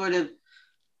of sort of,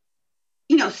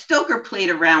 you know, Stoker played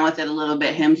around with it a little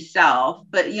bit himself,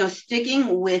 but you know,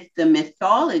 sticking with the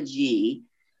mythology,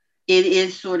 it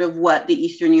is sort of what the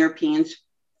Eastern Europeans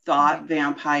thought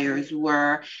vampires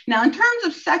were. Now, in terms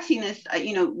of sexiness,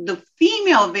 you know, the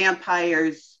female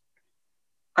vampires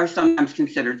are sometimes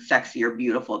considered sexy or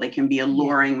beautiful. They can be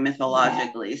alluring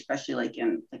mythologically, especially like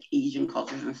in like Asian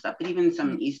cultures and stuff, but even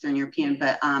some Eastern European.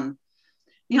 But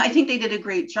you know, I think they did a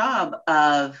great job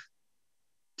of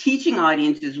teaching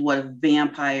audiences what a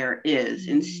vampire is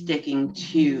and sticking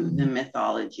to the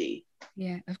mythology.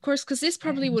 Yeah, of course, because this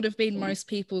probably would have been most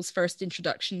people's first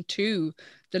introduction to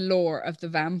the lore of the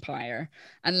vampire,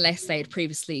 unless they had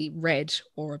previously read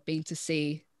or been to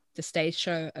see the stage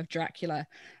show of Dracula.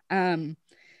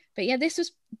 But yeah, this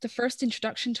was the first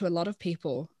introduction to a lot of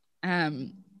people.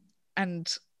 And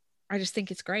I just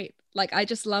think it's great. Like, I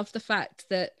just love the fact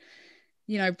that,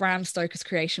 you know, Bram Stoker's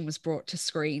creation was brought to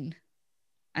screen,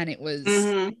 and it was,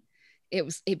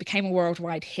 it became a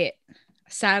worldwide hit.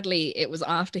 Sadly, it was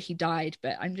after he died,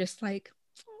 but I'm just like,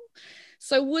 oh.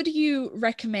 So would you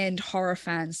recommend horror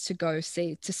fans to go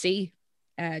see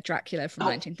Dracula from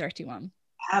 1931?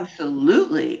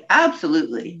 Absolutely.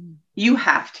 You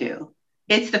have to.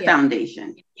 It's the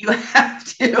foundation. You have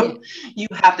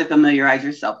to familiarize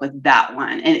yourself with that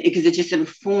one, and because it just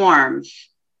informs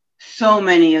so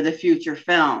many of the future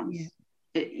films.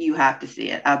 You have to see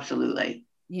it. Absolutely.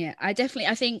 Yeah, I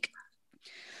think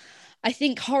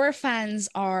horror fans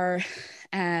are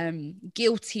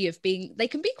guilty of they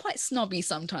can be quite snobby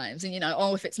sometimes, and, you know,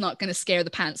 oh, if it's not going to scare the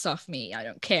pants off me, I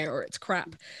don't care, or it's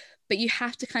crap. But you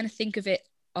have to kind of think of it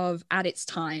of at its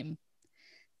time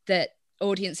that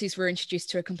audiences were introduced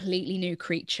to a completely new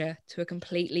creature, to a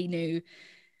completely new,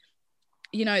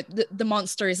 you know, the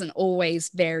monster isn't always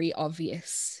very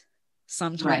obvious.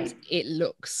 Sometimes it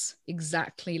looks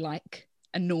exactly like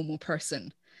a normal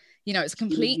person. You know, it's a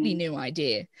completely new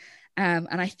idea. And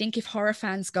I think if horror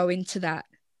fans go into that,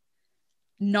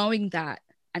 knowing that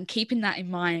and keeping that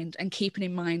in mind, and keeping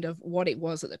in mind of what it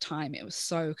was at the time, it was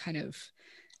so kind of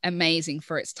amazing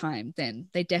for its time, then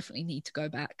they definitely need to go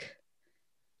back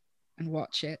and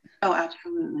watch it. Oh,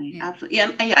 absolutely. Yeah. Absolutely.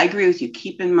 Yeah, I agree with you.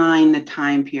 Keep in mind the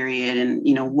time period and,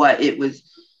 you know, what it was,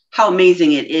 how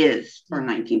amazing it is for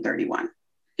 1931.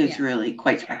 It's really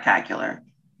quite spectacular.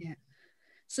 Yeah.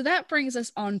 So that brings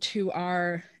us on to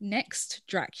our next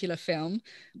Dracula film.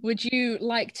 Would you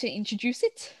like to introduce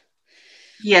it?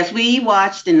 Yes, we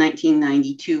watched in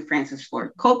 1992 Francis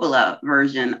Ford Coppola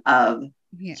version of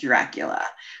Dracula,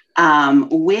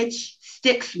 which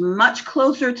sticks much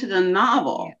closer to the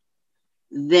novel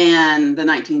than the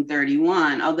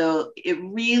 1931, although it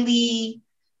really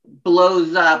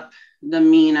blows up the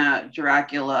Mina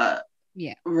Dracula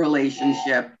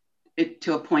relationship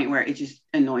to a point where it just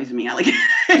annoys me. I like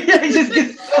it just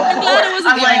gets so boring.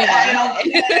 I'm like, I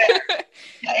don't care.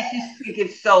 It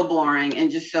gets so boring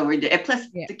and just so ridiculous. Plus,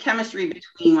 the chemistry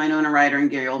between Winona Ryder and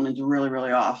Gary Oldman is really,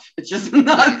 really off. It's just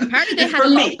not. Apparently, they had a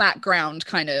lot of background.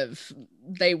 Kind of,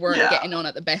 they weren't getting on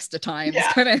at the best of times.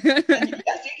 Kind of.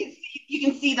 Yes, you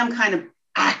can see them kind of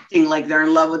acting like they're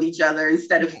in love with each other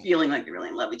instead of feeling like they're really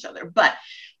in love with each other. But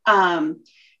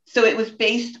so it was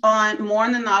based on more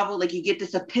in the novel, like you get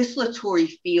this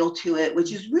epistolatory feel to it,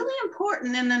 which is really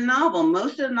important in the novel.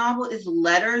 Most of the novel is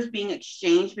letters being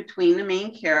exchanged between the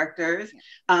main characters.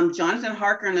 Jonathan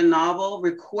Harker in the novel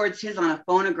records his on a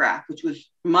phonograph, which was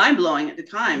mind-blowing at the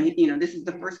time. You know, this is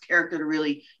the first character to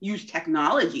really use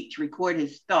technology to record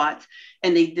his thoughts,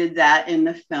 and they did that in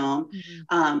the film.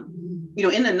 You know,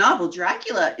 in the novel,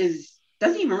 Dracula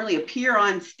doesn't even really appear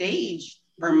on stage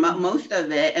for most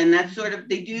of it, and that's sort of,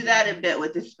 they do that a bit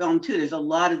with this film too. There's a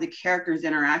lot of the characters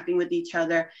interacting with each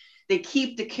other. They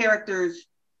keep the characters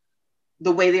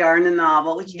the way they are in the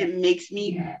novel, which it makes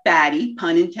me batty,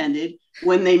 pun intended,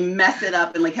 when they mess it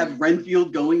up and like have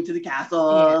Renfield going to the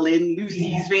castle and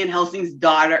Lucy's Van Helsing's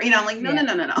daughter. You know, I'm like, no.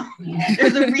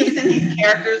 There's a reason these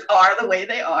characters are the way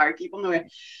they are. Keep them the way.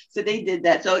 So they did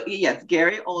that. So yes,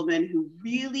 Gary Oldman, who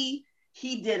really,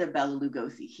 he did a Bela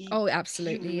Lugosi.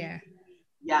 Absolutely,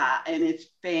 Yeah, and it's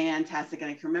fantastic.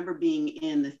 And I can remember being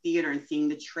in the theater and seeing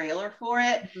the trailer for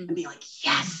it and being like,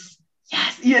 yes,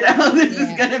 you know, this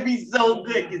is going to be so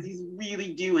good because he's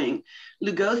really doing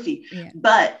Lugosi.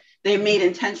 But they made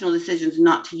intentional decisions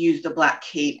not to use the black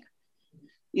cape,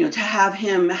 you know, to have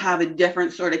him have a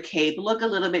different sort of cape, look a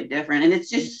little bit different. And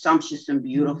it's just sumptuous and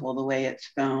beautiful the way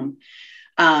it's filmed.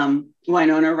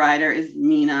 Winona Ryder is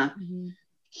Mina.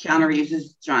 Keanu Reeves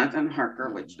is Jonathan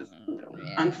Harker, which is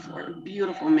unfortunate,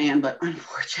 beautiful man, but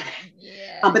unfortunate.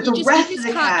 But the rest of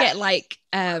the can't get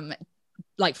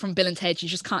like from Bill and Ted, you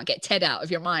just can't get Ted out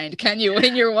of your mind, can you?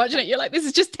 When you're watching it, you're like, this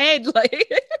is just Ted. Like,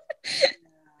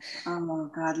 oh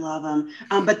God, love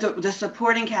him. But the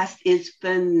supporting cast is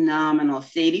phenomenal.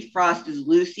 Sadie Frost is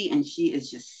Lucy, and she is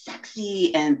just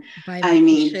sexy, and I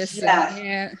mean,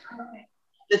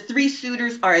 The three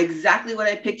suitors are exactly what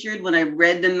I pictured when I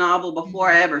read the novel before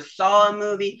I ever saw a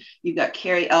movie. You've got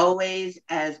Carrie Elways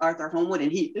as Arthur Homewood,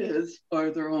 and he is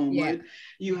Arthur Homewood.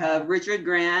 You have Richard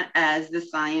Grant as the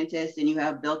scientist, and you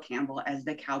have Bill Campbell as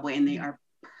the cowboy, and they are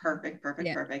perfect.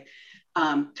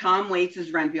 Tom Waits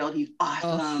is Renfield. He's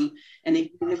awesome. And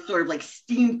they do this sort of like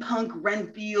steampunk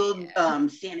Renfield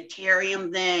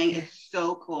sanitarium thing. It's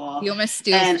so cool. He almost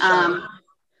steals the show.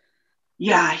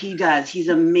 Yeah, he does. He's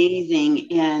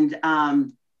amazing. And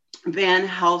Van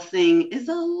Helsing is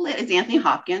it's Anthony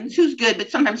Hopkins, who's good,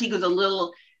 but sometimes he goes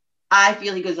I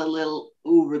feel he goes a little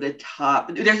over the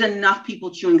top. There's enough people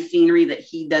chewing scenery that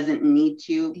he doesn't need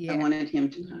to. I wanted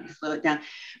him to kind of slow it down.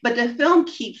 But the film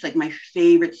keeps like my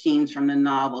favorite scenes from the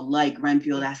novel, like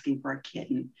Renfield asking for a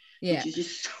kitten, which is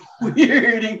just so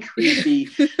weird and creepy.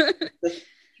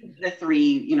 The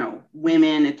three, you know,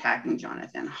 women attacking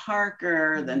Jonathan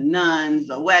Harker, the nuns,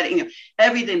 the wedding, you know,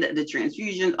 everything, the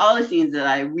transfusions, all the scenes that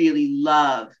I really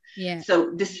love. So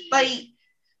despite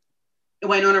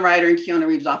Winona Ryder and Keanu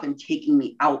Reeves often taking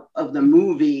me out of the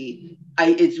movie,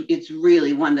 it's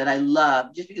really one that I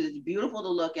love just because it's beautiful to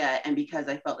look at, and because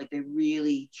I felt like they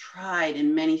really tried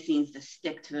in many scenes to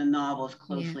stick to the novel as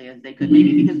closely as they could.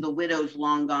 Maybe because the widow's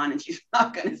long gone and she's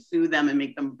not going to sue them and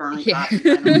make them burn copies.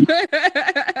 I don't know.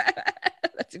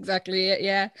 That's exactly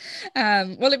it.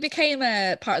 Well, it became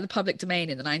a part of the public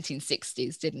domain in the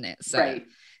 1960s, didn't it? So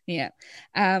Yeah.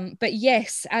 But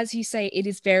yes, as you say, it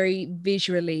is very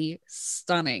visually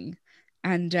stunning.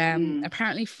 And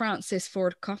apparently Francis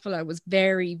Ford Coppola was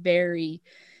very, very,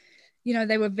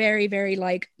 they were very, very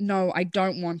like, no, I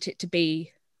don't want it to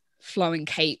be flowing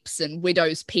capes and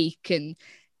Widow's Peak.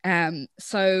 And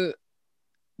so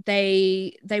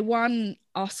they won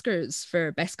Oscars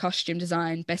for best costume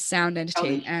design, best sound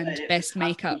editing, and best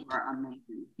makeup.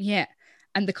 Yeah.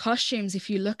 And the costumes, if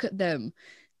you look at them,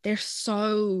 they're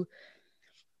so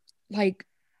like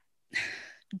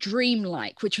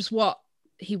dreamlike, which was what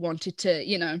he wanted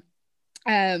to,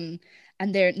 and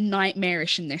they're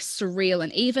nightmarish and they're surreal.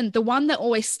 And even the one that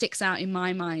always sticks out in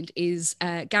my mind is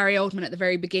Gary Oldman at the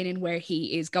very beginning, where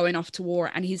he is going off to war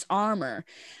and his armor,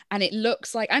 and it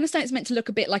looks like, I understand it's meant to look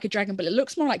a bit like a dragon, but it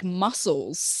looks more like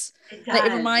muscles.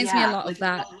 It reminds me a lot of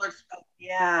that.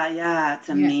 Yeah, it's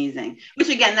amazing. Which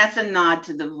again, that's a nod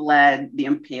to the Vlad the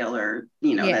Impaler,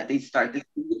 that they start this,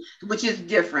 which is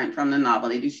different from the novel.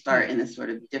 They do start in a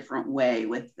sort of different way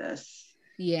with this.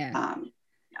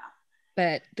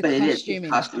 But the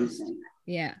costumes,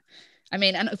 yeah. I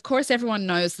mean, and of course everyone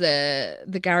knows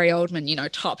the Gary Oldman,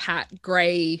 top hat,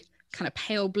 gray, kind of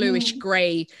pale bluish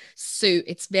gray suit.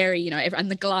 It's very, and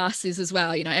the glasses as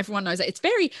well, everyone knows that. It's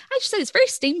very, I just said it's very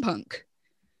steampunk.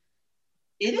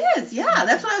 It is, yeah.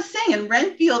 That's what I was saying. And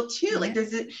Renfield too. Like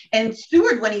and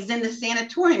Stewart, when he's in the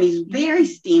sanatorium, he's very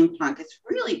steampunk. It's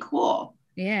really cool.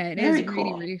 Yeah, it is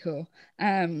really, really cool.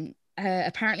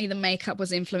 Apparently the makeup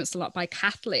was influenced a lot by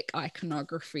Catholic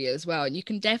iconography as well. And you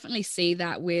can definitely see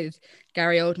that with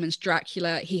Gary Oldman's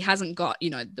Dracula. He hasn't got,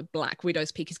 the Black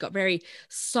Widow's Peak. He's got very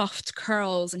soft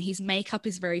curls and his makeup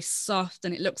is very soft.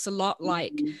 And it looks a lot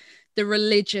like the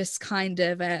religious kind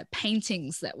of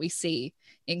paintings that we see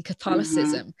in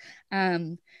Catholicism,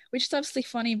 which is obviously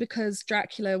funny because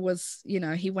Dracula was,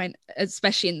 he went,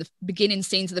 especially in the beginning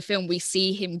scenes of the film, we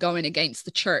see him going against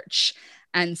the church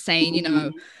and saying,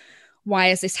 why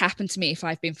has this happened to me if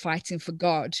I've been fighting for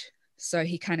God? So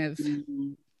he kind of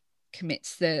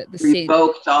commits the sin.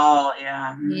 Revoked all,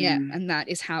 yeah. Yeah, and that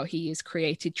is how he is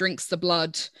created, drinks the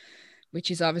blood, which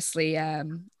is obviously a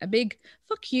big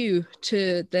fuck you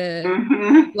to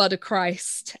the blood of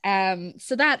Christ.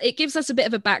 So that it gives us a bit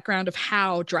of a background of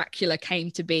how Dracula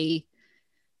came to be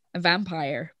a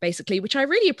vampire, basically, which I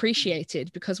really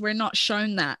appreciated because we're not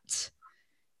shown that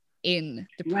in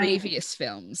the previous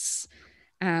films.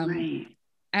 And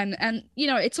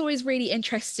it's always really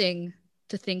interesting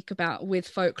to think about with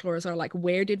folklore as well, like,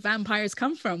 where did vampires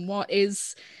come from?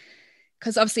 Because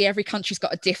obviously every country's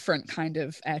got a different kind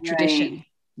of tradition.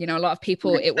 A lot of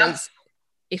people, it was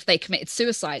if they committed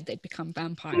suicide, they'd become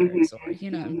vampires, or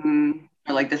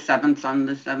or like the seventh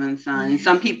son.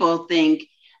 Some people think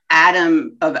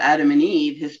Adam and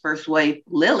Eve, his first wife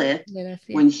Lilith,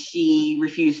 when she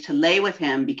refused to lay with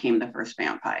him, became the first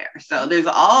vampire. So there's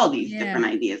all these different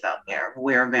ideas out there of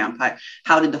where a vampire,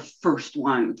 how did the first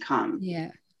one come?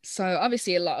 Yeah. So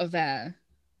obviously a lot of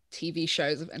TV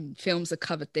shows and films have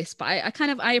covered this, but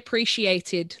I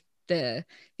appreciated the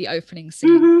opening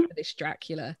scene for this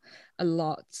Dracula a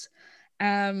lot.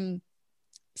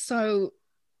 So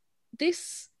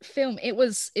this film, it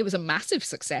was a massive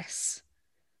success.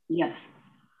 Yes.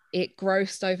 It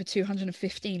grossed over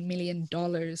 $215 million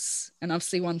and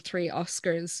obviously won 3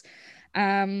 Oscars.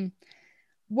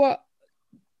 What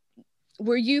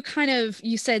were you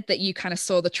you said that you kind of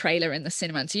saw the trailer in the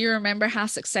cinema. Do you remember how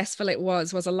successful it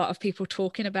was? Was a lot of people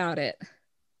talking about it?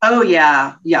 Oh,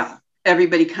 yeah. Yeah.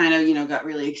 Everybody kind of, got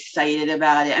really excited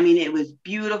about it. I mean, it was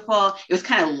beautiful. It was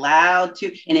kind of loud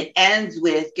too. And it ends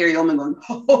with Gary Oldman going,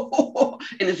 ho,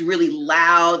 and this really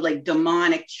loud, like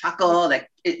demonic chuckle that,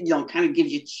 kind of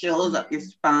gives you chills up your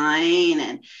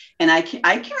spine. And I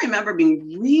can remember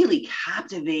being really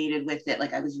captivated with it.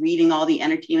 Like I was reading all the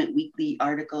Entertainment Weekly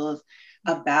articles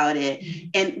about it.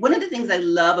 And one of the things I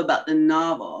love about the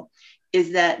novel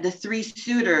is that the 3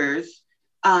 suitors,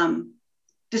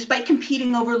 despite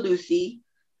competing over Lucy,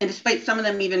 and despite some of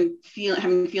them even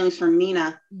having feelings for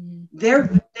Mina, they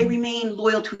remain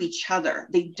loyal to each other.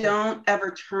 They don't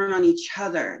ever turn on each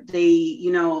other.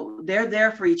 They're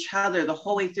there for each other the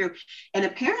whole way through. And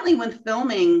apparently when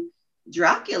filming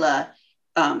Dracula,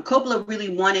 Coppola really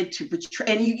wanted to portray,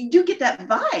 and you do get that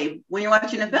vibe when you're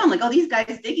watching the film, like, oh, these guys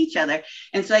dig each other.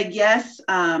 And so I guess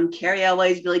Cary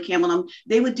Elwes, Billy Campbell,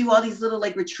 they would do all these little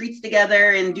like retreats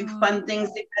together and do fun things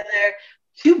together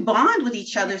to bond with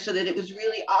each other, so that it was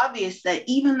really obvious that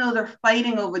even though they're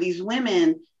fighting over these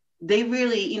women, they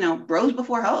really, bros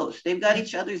before hoes. They've got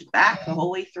each other's back the whole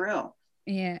way through.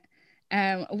 Yeah.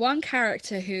 One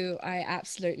character who I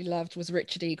absolutely loved was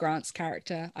Richard E. Grant's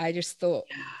character. I just thought,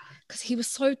 because he was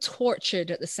so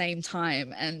tortured at the same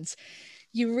time, and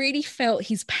you really felt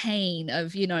his pain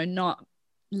of, you know, not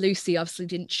Lucy obviously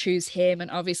didn't choose him,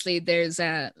 and obviously there's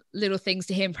little things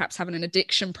to him perhaps having an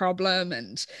addiction problem,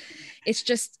 and it's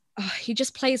just he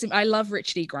just plays him. I love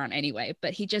Richard E. Grant anyway,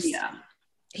 but he just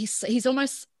he's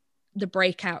almost the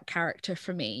breakout character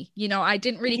for me. You know, I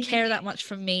didn't really care that much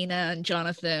for Mina and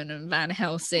Jonathan and Van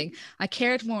Helsing. I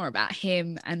cared more about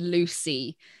him and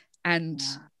Lucy and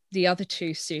the other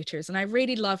two suitors. And I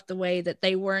really loved the way that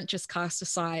they weren't just cast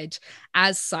aside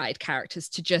as side characters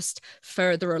to just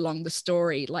further along the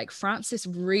story. Like Francis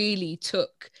really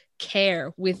took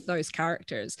care with those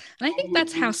characters. And I think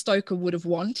that's how Stoker would have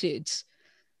wanted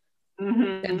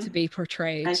them to be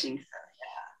portrayed. I think so.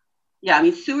 Yeah, I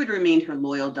mean, Seward remained her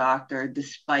loyal doctor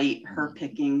despite her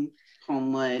picking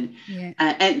Homewood. Yeah.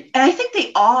 And I think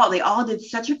they all did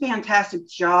such a fantastic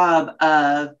job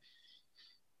of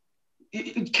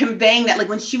conveying that, like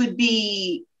when she would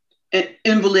be an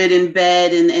invalid in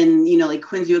bed and you know, like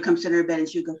Quincy would come sit in her bed and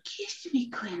she would go, kiss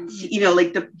me, Quincy. You know,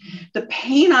 like the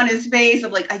pain on his face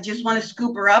of like, I just want to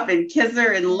scoop her up and kiss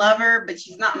her and love her, but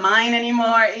she's not mine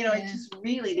anymore. You know, it just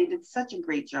really, they did such a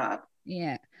great job.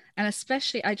 Yeah. And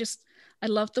especially, I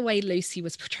love the way Lucy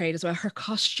was portrayed as well. Her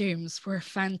costumes were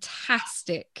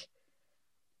fantastic.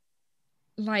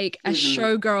 Like a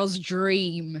showgirl's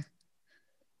dream.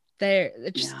 They're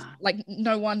just like,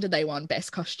 no wonder they won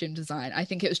Best Costume Design. I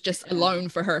think it was just alone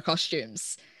for her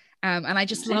costumes. And I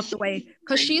just love the way,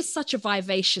 because she is such a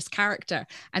vivacious character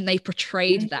and they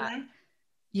portrayed that.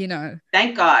 You know,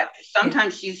 thank God.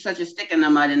 Sometimes she's such a stick in the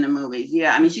mud in the movies.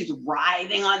 Yeah, I mean, she's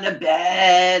writhing on the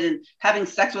bed and having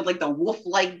sex with like the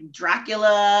wolf-like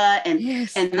Dracula, and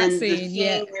then the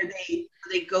scene where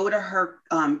they go to her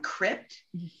crypt,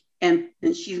 and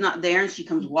she's not there, and she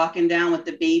comes walking down with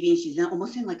the baby, and she's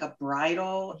almost in like a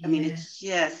bridal. I mean, it's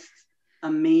just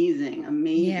amazing.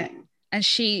 Yeah. And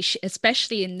she,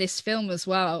 especially in this film as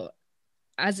well,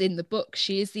 as in the book,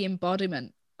 she is the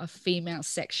embodiment of female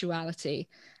sexuality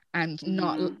and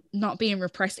not being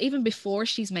repressed. Even before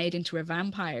she's made into a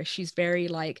vampire, she's very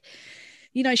like,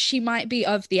 you know, she might be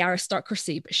of the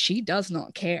aristocracy, but she does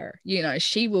not care. You know,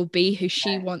 she will be who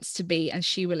she wants to be, and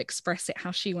she will express it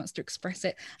how she wants to express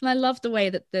it. And I love the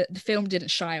way that the film didn't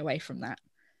shy away from that.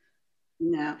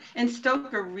 No, and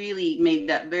Stoker really made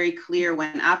that very clear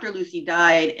when after Lucy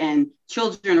died and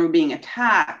children were being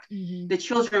attacked, the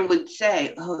children would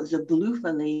say, oh, it was a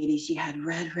Belufa lady. She had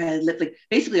red lips, like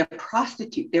basically a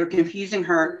prostitute. They were confusing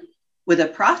her with a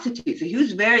prostitute. So he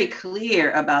was very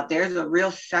clear about there's a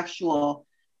real sexual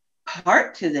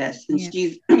part to this. And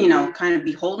she's, you know, kind of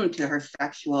beholden to her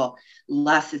sexual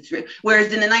lust. Whereas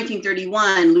in the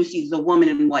 1931, Lucy's the woman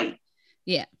in white.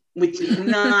 Yeah. Which is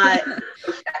not...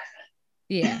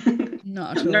 Yeah,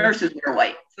 not at all. Nurses wear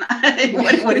white.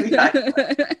 What are we talking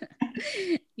about?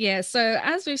 Yeah, so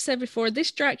as we've said before,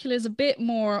 this Dracula is a bit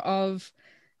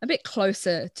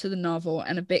closer to the novel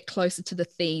and a bit closer to the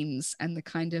themes and the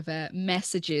kind of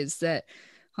messages that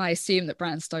I assume that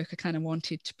Bram Stoker kind of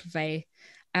wanted to convey.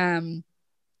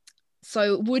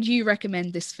 So would you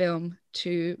recommend this film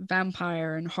to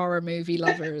vampire and horror movie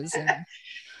lovers?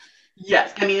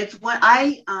 Yes, I mean, it's what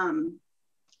I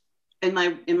in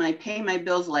my pay my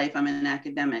bills life, I'm an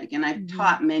academic, and I've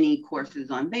taught many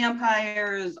courses on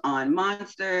vampires, on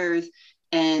monsters,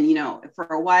 and you know, for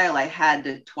a while I had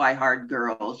the Twihard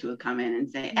girls who would come in and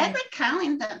say, Edward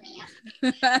Cullen's a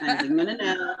man. And I was like,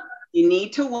 no, you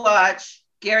need to watch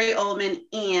Gary Oldman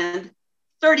and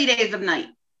 30 Days of Night.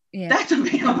 Yeah. That's a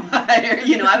vampire.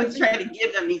 You know, I was trying to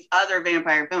give them these other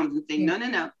vampire films and say,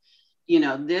 no. You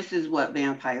know, this is what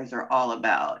vampires are all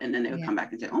about. And then they would come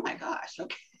back and say, oh my gosh,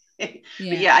 okay.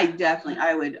 But yeah, I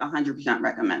would 100%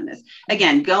 recommend this.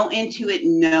 Again, go into it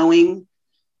knowing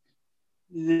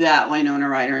that Winona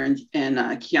Ryder and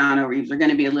Keanu Reeves are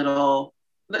going to be a little,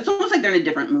 it's almost like they're in a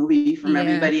different movie from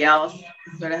everybody else,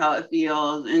 sort of how it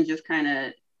feels, and just kind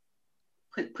of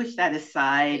push that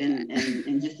aside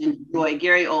and just enjoy.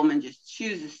 Gary Oldman just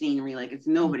choose the scenery like it's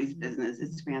nobody's business.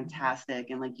 It's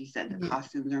fantastic. And like you said, the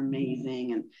costumes are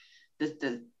amazing, and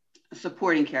the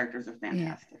supporting characters are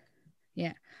fantastic.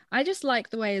 Yeah. I just like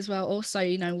the way as well. Also,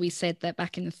 you know, we said that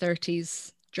back in the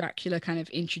 30s, Dracula kind of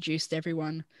introduced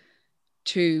everyone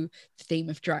to the theme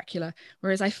of Dracula.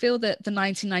 Whereas I feel that the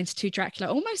 1992 Dracula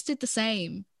almost did the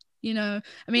same, you know.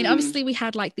 I mean, obviously we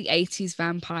had like the 80s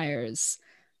vampires,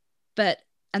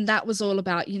 and that was all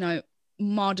about, you know,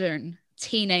 modern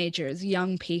teenagers,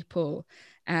 young people,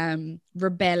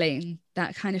 rebelling,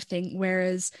 that kind of thing.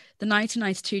 Whereas the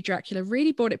 1992 Dracula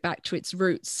really brought it back to its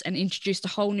roots and introduced a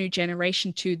whole new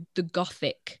generation to the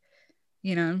Gothic,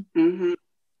 you know.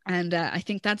 And I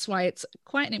think that's why it's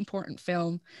quite an important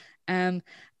film. And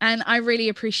I really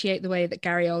appreciate the way that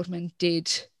Gary Oldman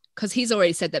did, because he's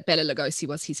already said that Bela Lugosi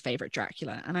was his favorite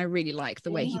Dracula. And I really like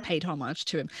the way he paid homage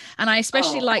to him. And I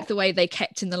especially like the way they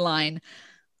kept in the line,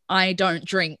 I don't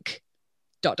drink ...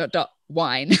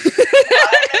 wine.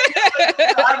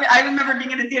 I remember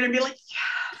being in the theater and being like,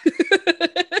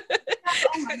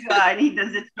 oh my God, he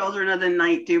does it Children of the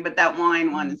Night too, but that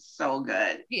wine one is so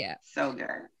good. Yeah. So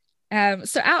good.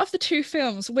 So out of the two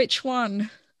films, which one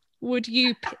would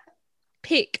you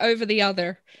pick over the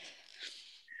other?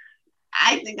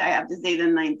 I think I have to say the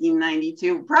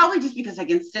 1992, probably just because I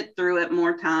can sit through it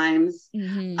more times.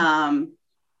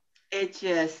 It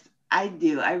just, I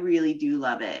really do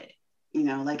love it. You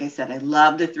know, like I said, I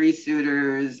love the Three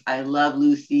Suitors. I love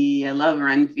Lucy. I love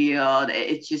Renfield.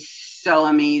 It's just so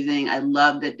amazing. I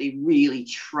love that they really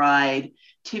tried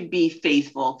to be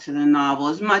faithful to the novel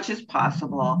as much as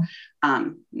possible.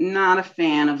 Not a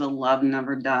fan of the love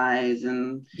never dies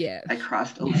and I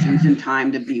crossed oceans and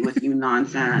time to be with you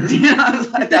nonsense. You know,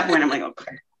 at that point I'm like,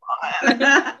 okay, come on.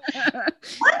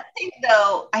 One thing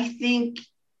though, I think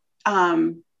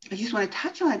I just want to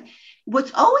touch on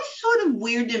what's always sort of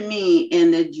weird to me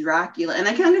in the Dracula, and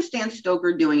I can understand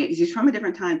Stoker doing it because he's from a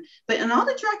different time, but in all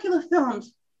the Dracula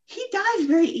films, he dies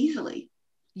very easily.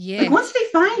 Yeah. Like once they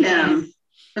find him,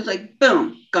 it's like,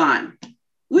 boom, gone.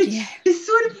 Which is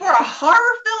sort of for a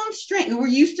horror film strange. We're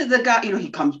used to the guy, you know, he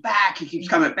comes back, he keeps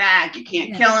coming back, you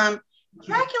can't kill him.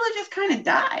 Dracula just kind of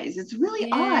dies. It's really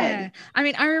odd. I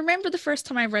mean, I remember the first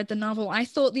time I read the novel, I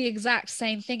thought the exact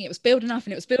same thing. It was building up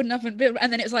and it was building up and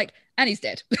then it was like, and he's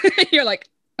dead. You're like,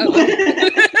 oh.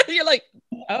 You're like,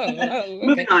 oh, okay.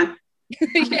 Moving on.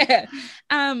 Yeah.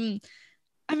 I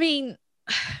mean,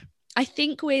 I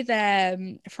think with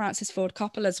Francis Ford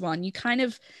Coppola's one,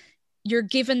 you're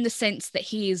given the sense that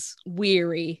he's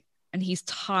weary and he's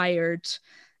tired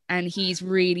and he's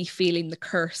really feeling the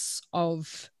curse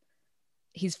of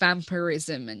his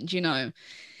vampirism, and you know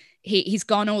he's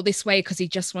gone all this way because he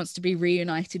just wants to be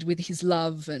reunited with his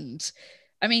love. And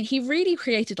I mean, he really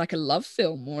created like a love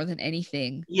film more than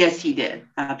anything. Yes, he did.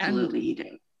 Absolutely, he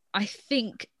did. I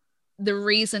think the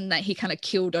reason that he kind of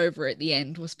killed over at the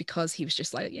end was because he was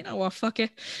just like, you know what, fuck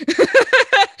it.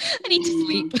 I need to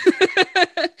sleep.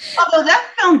 Although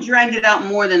that film dragged it out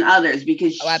more than others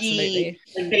because absolutely.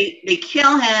 They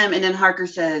kill him and then Harker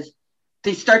says,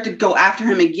 they start to go after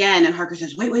him again, and Harker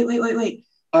says, wait.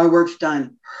 Our work's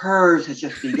done. Hers has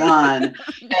just begun.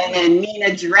 And then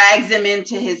Nina drags him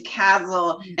into his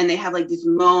castle, and they have like this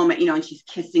moment, you know, and she's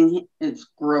kissing him. It's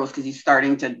gross because he's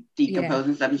starting to decompose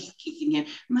and stuff. And she's kissing him,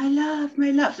 my love, my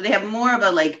love. So they have more of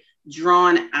a like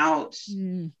drawn out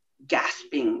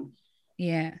gasping.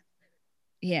 Yeah.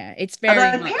 Yeah, it's very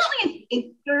much. Apparently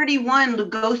in 31,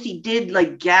 Lugosi did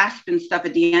like gasp and stuff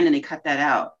at the end, and they cut that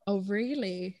out. Oh,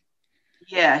 really?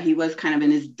 Yeah, he was kind of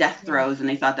in his death throes, and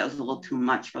they thought that was a little too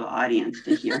much for the audience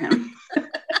to hear him.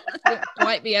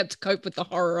 Might be able to cope with the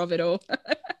horror of it all.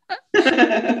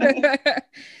 But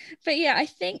yeah, I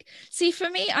think, for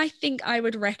me, I think I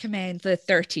would recommend the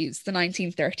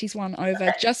 1930s one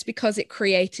over, just because it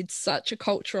created such a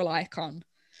cultural icon.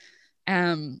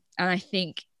 And I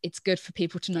think it's good for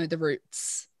people to know the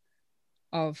roots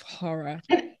of horror.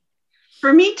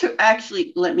 For me to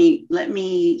actually, let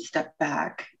me step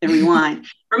back and rewind.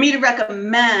 For me to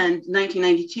recommend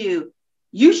 1992,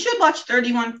 you should watch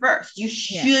 31 first. You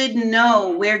should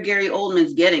know where Gary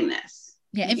Oldman's getting this.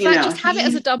 Yeah, in fact, just have it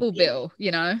as a double bill, you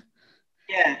know?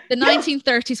 Yeah. The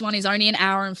 1930s one is only an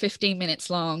hour and 15 minutes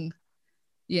long.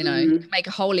 You know, you can make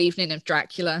a whole evening of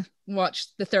Dracula, watch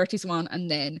the 30s one,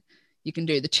 and then you can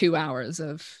do the 2 hours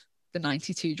of the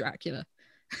 92 Dracula.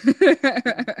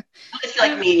 It's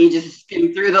like me, you just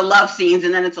skim through the love scenes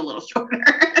and then it's a little shorter.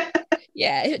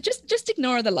 Yeah, just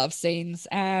ignore the love scenes.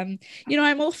 You know,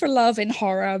 I'm all for love in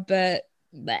horror, but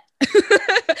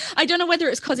I don't know whether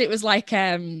it's because it was like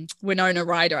Winona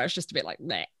Ryder. I was just a bit like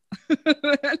bleh.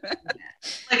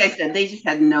 Like I said, they just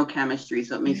had no chemistry,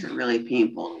 so it makes it really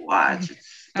painful to watch.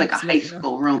 It's like absolutely. A high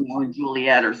school Romeo and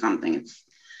Juliet or something.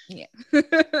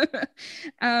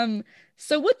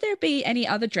 So would there be any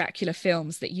other Dracula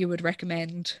films that you would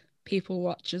recommend people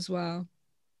watch as well?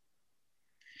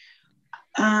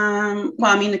 Well,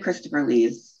 I mean, the Christopher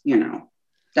Lees, you know,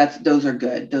 those are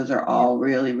good. Those are all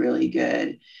really, really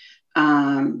good.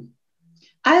 I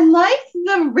liked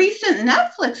the recent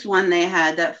Netflix one they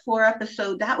had, that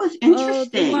 4-episode. That was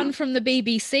interesting. Oh, the one from the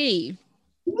BBC.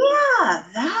 Yeah,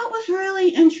 that was really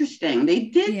interesting. They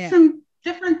did some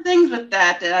different things with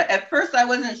that at first I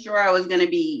wasn't sure I was going to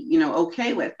be, you know,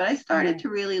 okay with, but I started to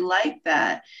really like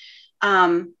that.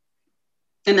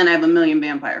 And then I have a million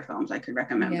vampire films I could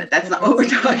recommend, Yeah, but that's of not what we're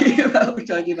course. talking about. We're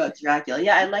talking about Dracula.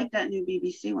 Yeah, I like that new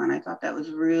BBC one. I thought that was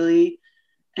really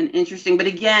an interesting. But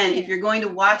again, if you're going to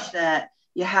watch that,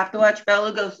 you have to watch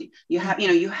Bela Lugosi. You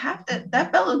have to,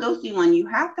 that Bela Lugosi one. You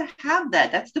have to have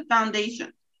that. That's the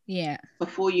foundation Yeah.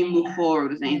 before you move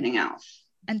forward with anything else.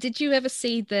 And did you ever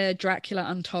see the Dracula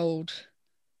Untold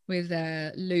with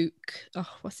Luke? Oh,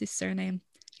 what's his surname?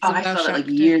 He's a I saw Welsh that like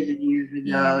actor. years and years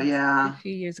ago. Yeah, Yeah. a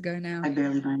few years ago now. I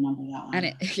barely remember that one.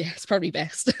 And it's probably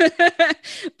best.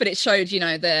 But it showed,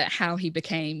 the how he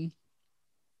became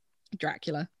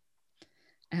Dracula.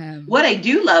 What I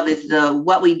do love is the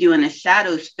What We Do in the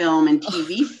Shadows film and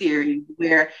TV series,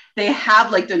 where they have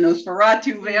like the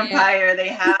Nosferatu vampire, they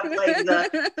have like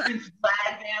the Prince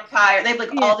Vlad vampire, they have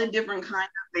like all the different kinds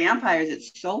of vampires.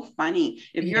 It's so funny.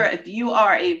 If you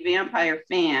are a vampire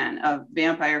fan of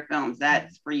vampire films,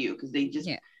 that's for you, because they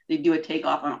do a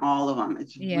takeoff on all of them.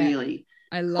 It's really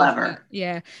I love clever. that.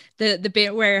 Yeah, the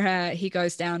bit where he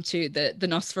goes down to the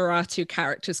Nosferatu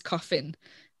character's coffin.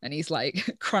 And he's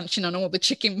like crunching on all the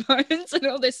chicken bones and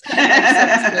all this.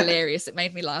 It's hilarious. It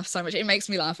made me laugh so much. It makes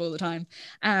me laugh all the time.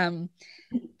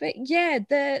 But yeah,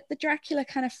 the Dracula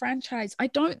kind of franchise.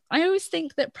 I always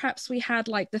think that perhaps we had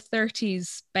like the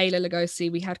 30s Bela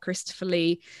Lugosi, we had Christopher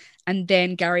Lee, and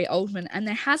then Gary Oldman. And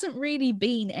there hasn't really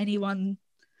been anyone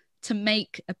to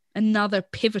make another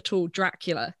pivotal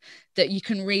Dracula that you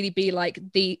can really be like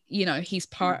he's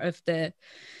part of the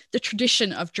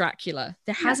tradition of Dracula.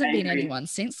 There hasn't been anyone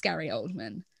since Gary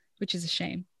Oldman, which is a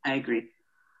shame. I agree.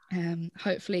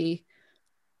 Hopefully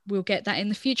we'll get that in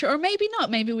the future, or maybe not.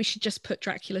 Maybe we should just put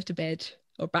Dracula to bed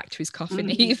or back to his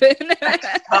coffin even.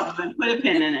 Put a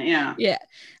pin in it.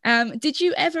 Yeah. Did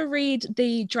you ever read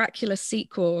the Dracula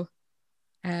sequel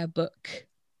book?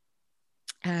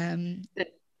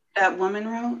 That woman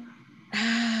wrote?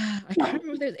 I can't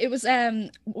remember. It was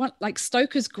like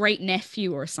Stoker's great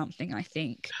nephew or something, I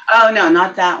think. Oh no,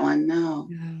 not that one. No.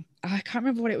 I can't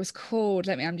remember what it was called.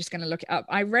 I'm just going to look it up.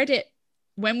 I read it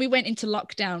when we went into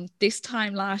lockdown this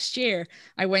time last year.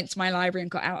 I went to my library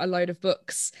and got out a load of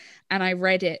books and I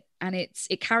read it, and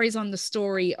it carries on the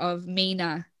story of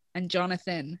Mina and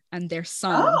Jonathan and their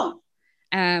son. Oh.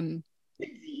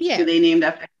 Yeah. So they named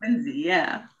after Quincy.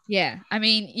 Yeah. Yeah. I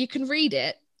mean, you can read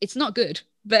it. It's not good,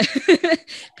 but because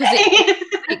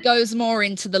it goes more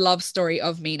into the love story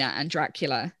of Mina and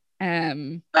Dracula.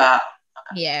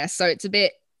 Yeah, so it's a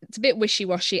bit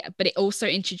wishy-washy, but it also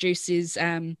introduces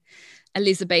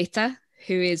Elisabetta,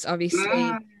 who is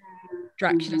obviously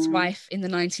Dracula's wife in the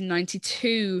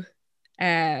 1992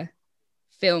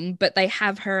 film, but they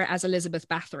have her as Elizabeth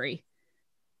Bathory.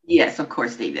 Yes, of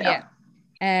course they do. Yeah.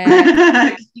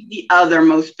 The other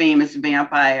most famous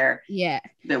vampire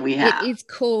that we have. It is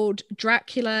called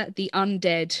Dracula the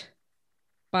Undead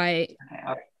by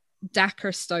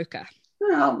Dacre Stoker.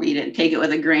 I'll read it and take it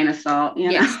with a grain of salt.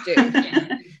 Yes, do.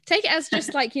 Yeah. Take it as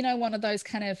just like, one of those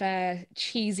kind of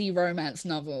cheesy romance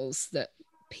novels that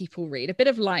people read, a bit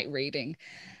of light reading.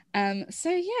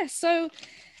 So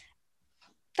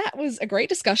that was a great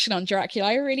discussion on Dracula.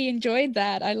 I really enjoyed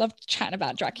that. I loved chatting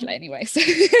about Dracula anyway. So,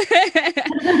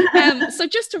 so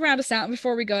just to round us out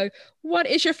before we go, what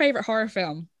is your favorite horror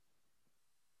film?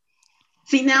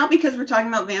 See, now because we're talking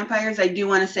about vampires, I do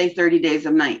want to say 30 Days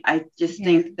of Night. I just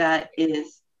think that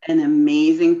is an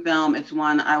amazing film. It's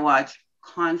one I watch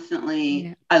constantly.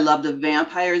 Yeah. I love the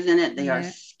vampires in it. They are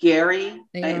scary.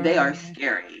 They are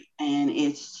scary. And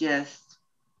it's just,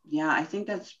 I think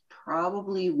that's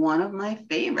probably one of my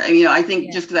favorites. I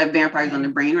think just because I have vampires on the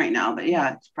brain right now, but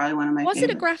it's probably one of my favorites. Was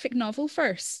it a graphic novel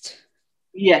first?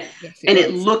 Yes.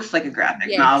 It looks like a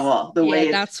graphic novel. The way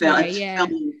it's filmed. It's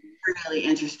filmed in a really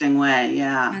interesting way.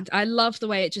 Yeah. And I love the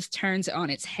way it just turns it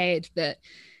on its head that,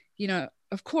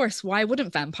 of course, why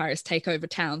wouldn't vampires take over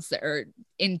towns that are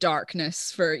in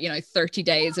darkness for, 30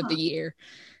 days of the year?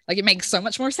 Like, it makes so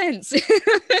much more sense.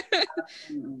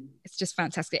 It's just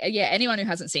fantastic. Yeah, anyone who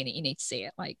hasn't seen it, you need to see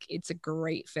it. Like, it's a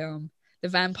great film. The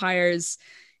vampires,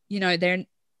 they're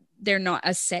not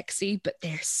as sexy, but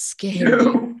they're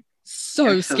scary.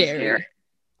 So scary.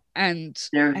 And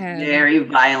they're very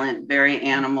violent, very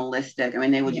animalistic.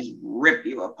 They will just rip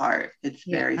you apart. It's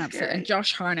very scary. And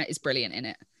Josh Hartnett is brilliant in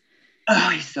it. Oh,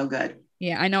 he's so good.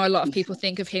 Yeah, I know a lot of people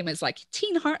think of him as like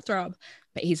teen heartthrob,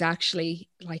 but he's actually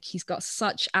he's got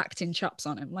such acting chops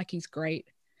on him. Like, he's great.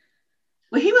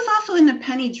 Well, he was also in the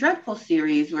Penny Dreadful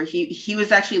series where he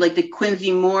was actually like the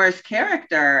Quincy Morris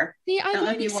character. Yeah,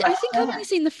 I think I've only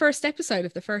seen the first episode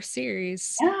of the first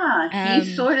series. Yeah,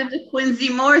 he's sort of the Quincy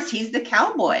Morris. He's the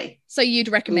cowboy. So you'd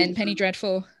recommend Penny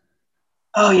Dreadful?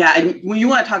 Oh yeah, and when you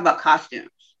want to talk about costumes,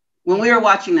 When we were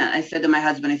watching that, I said to my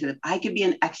husband, I said, if I could be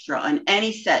an extra on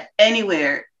any set,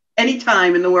 anywhere,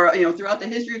 anytime in the world, throughout the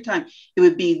history of time, it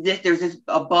would be this. There's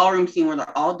a ballroom scene where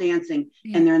they're all dancing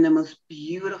and they're in the most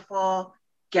beautiful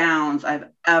gowns I've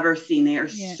ever seen. They are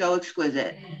so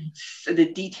exquisite. So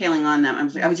the detailing on them.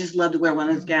 I would just love to wear one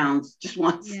of those gowns just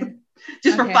once.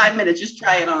 Just for 5 minutes, just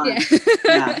try it on.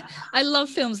 Yeah. I love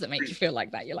films that make you feel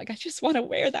like that. You're like, I just want to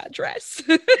wear that dress.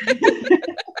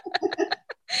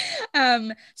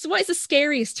 So what is the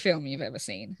scariest film you've ever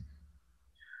seen?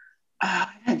 I've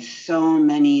had so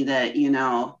many that,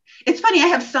 it's funny. I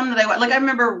have some that I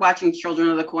remember watching Children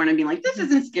of the Corn and being like, this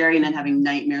isn't scary. And then having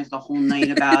nightmares the whole night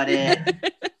about it.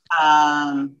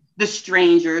 The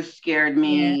Strangers scared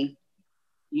me.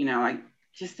 I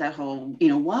just that whole,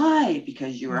 why?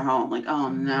 Because you were home. Like, oh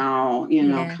no,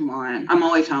 come on. I'm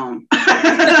always home.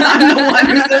 I'm the one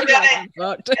who's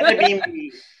gonna be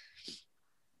me.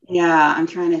 Yeah, I'm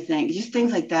trying to think. Just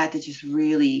things like that just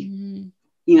really,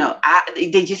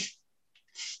 they just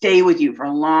stay with you for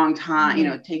a long time.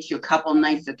 It takes you a couple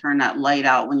nights to turn that light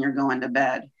out when you're going to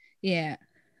bed. Yeah.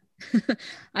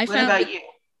 What about you?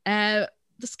 The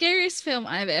scariest film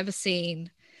I've ever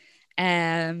seen.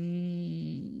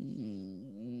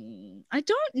 I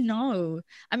don't know.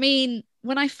 I mean,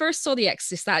 when I first saw The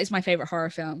Exorcist, that is my favorite horror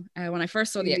film. When I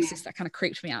first saw The Exorcist, that kind of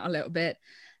creeped me out a little bit.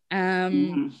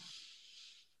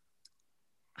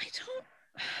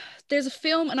 There's a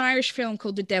film, an Irish film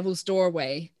called The Devil's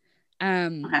Doorway,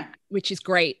 which is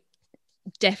great.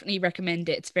 Definitely recommend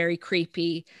it. It's very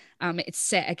creepy. It's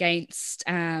set against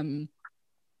kind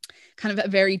of a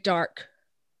very dark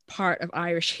part of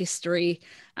Irish history.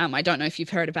 I don't know if you've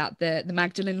heard about the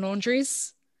Magdalene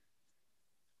laundries.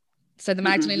 So the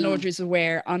Magdalene laundries are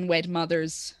where unwed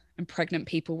mothers and pregnant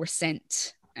people were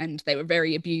sent, and they were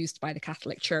very abused by the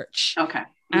Catholic Church. Okay.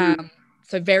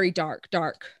 So very dark,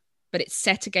 but it's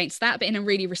set against that, but in a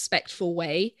really respectful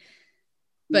way.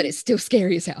 But it's still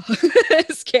scary as hell.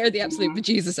 It scared the absolute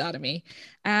bejesus out of me.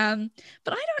 But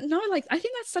I don't know, I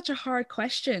think that's such a hard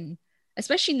question,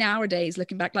 especially nowadays,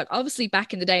 looking back. Obviously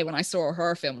back in the day when I saw a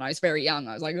horror film when I was very young,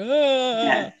 I was like,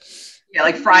 oh. Yeah,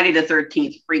 like Friday the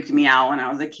 13th freaked me out when I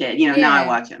was a kid. Now I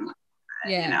watch it.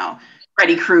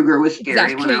 Freddy Krueger was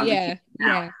scary when I was a kid.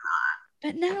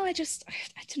 But now I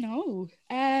don't know.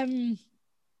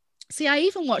 See, I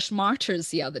even watched Martyrs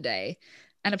the other day,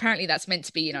 and apparently that's meant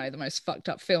to be, the most fucked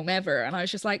up film ever. And I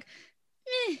was just like,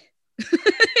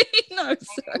 So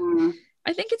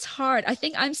I think it's hard. I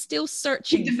think I'm still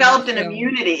searching. You developed an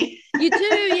immunity. You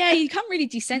do, yeah. You become really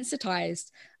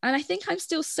desensitized. And I think I'm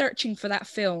still searching for that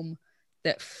film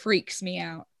that freaks me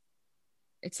out.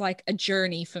 It's like a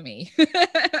journey for me.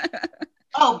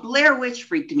 Oh, Blair Witch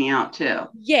freaked me out too.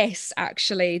 Yes,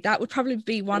 actually. That would probably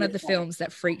be one of the films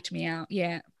that freaked me out.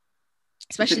 Yeah.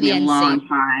 Especially it took me the end a long scene.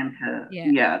 time to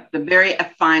the very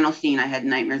final scene. I had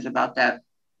nightmares about that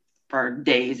for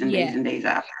days and days and days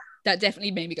after. That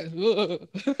definitely made me go, whoa.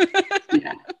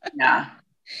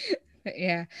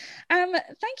 Yeah.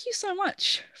 Thank you so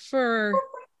much for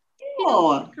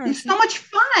it's so much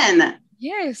fun.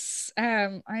 Yes.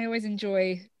 I always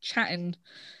enjoy chatting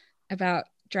about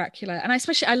Dracula, and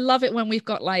I love it when we've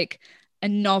got like a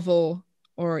novel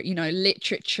or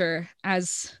literature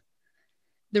as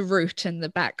the root and the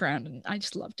background, and I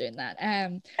just love doing that.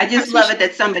 I just love it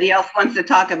that somebody else wants to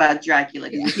talk about Dracula,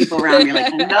 because the people around me are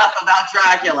like, enough about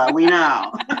Dracula, we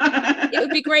know. It would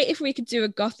be great if we could do a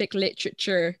Gothic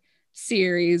literature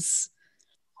series.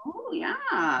 Oh yeah,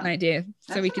 an idea.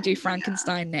 That's so we could do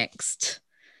Frankenstein next.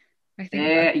 I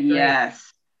think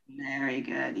yes, very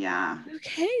good. Yeah.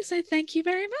 Okay, so thank you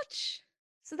very much.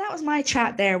 So that was my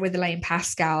chat there with Elaine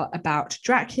Pascal about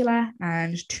Dracula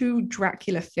and 2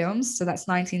 Dracula films. So that's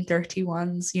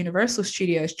 1931's Universal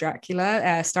Studios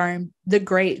Dracula, starring the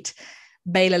great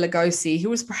Bela Lugosi, who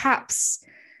was perhaps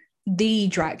the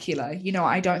Dracula.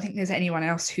 I don't think there's anyone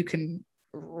else who can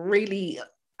really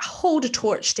hold a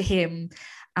torch to him.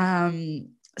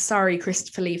 Sorry,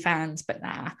 Christopher Lee fans, but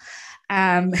nah.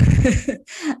 And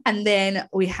then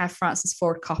we have Francis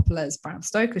Ford Coppola's Bram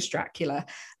Stoker's Dracula,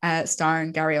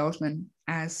 starring Gary Oldman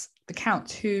as the Count,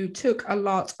 who took a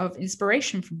lot of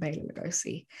inspiration from Bela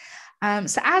Lugosi.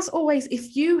 So as always,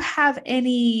 if you have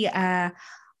any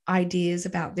ideas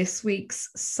about this week's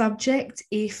subject,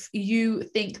 if you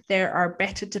think there are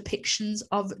better depictions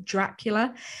of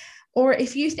Dracula, or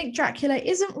if you think Dracula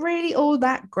isn't really all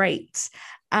that great,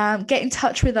 get in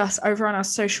touch with us over on our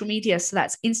social media. So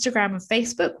that's Instagram and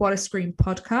Facebook, What a Scream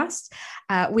Podcast.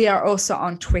 We are also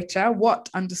on Twitter,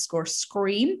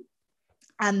 What_Scream.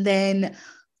 And then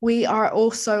We are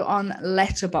also on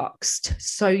Letterboxd,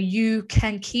 so you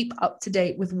can keep up to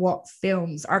date with what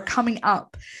films are coming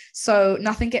up. So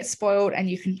nothing gets spoiled, and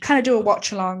you can kind of do a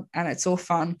watch along, and it's all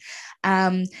fun.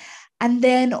 And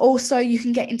then also you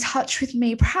can get in touch with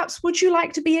me. Perhaps would you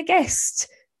like to be a guest?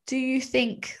 Do you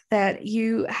think that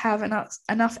you have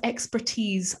enough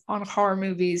expertise on horror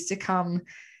movies to come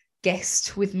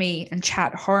guest with me and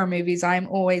chat horror movies? I'm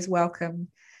always welcoming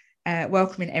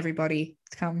everybody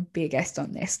to come be a guest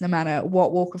on this, no matter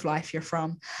what walk of life you're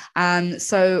from.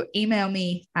 So email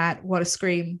me at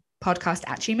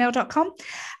whatascreampodcast@gmail.com,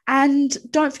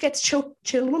 and don't forget to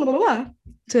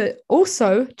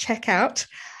also check out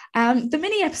the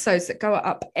mini episodes that go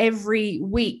up every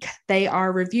week. They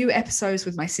are review episodes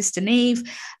with my sister Neve,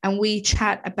 and we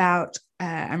chat about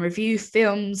and review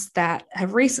films that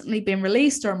have recently been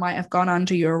released or might have gone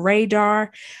under your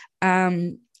radar.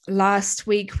 Last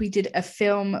week, we did a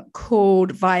film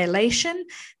called Violation.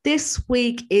 This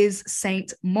week is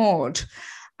Saint Maud.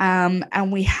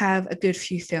 And we have a good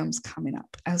few films coming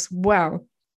up as well.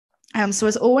 So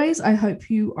as always, I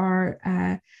hope you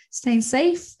are staying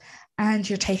safe and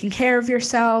you're taking care of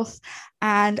yourself.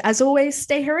 And as always,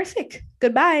 stay horrific.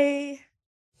 Goodbye.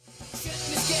 Shouldn't be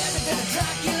scared of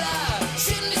Dracula.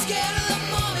 Shouldn't be scared of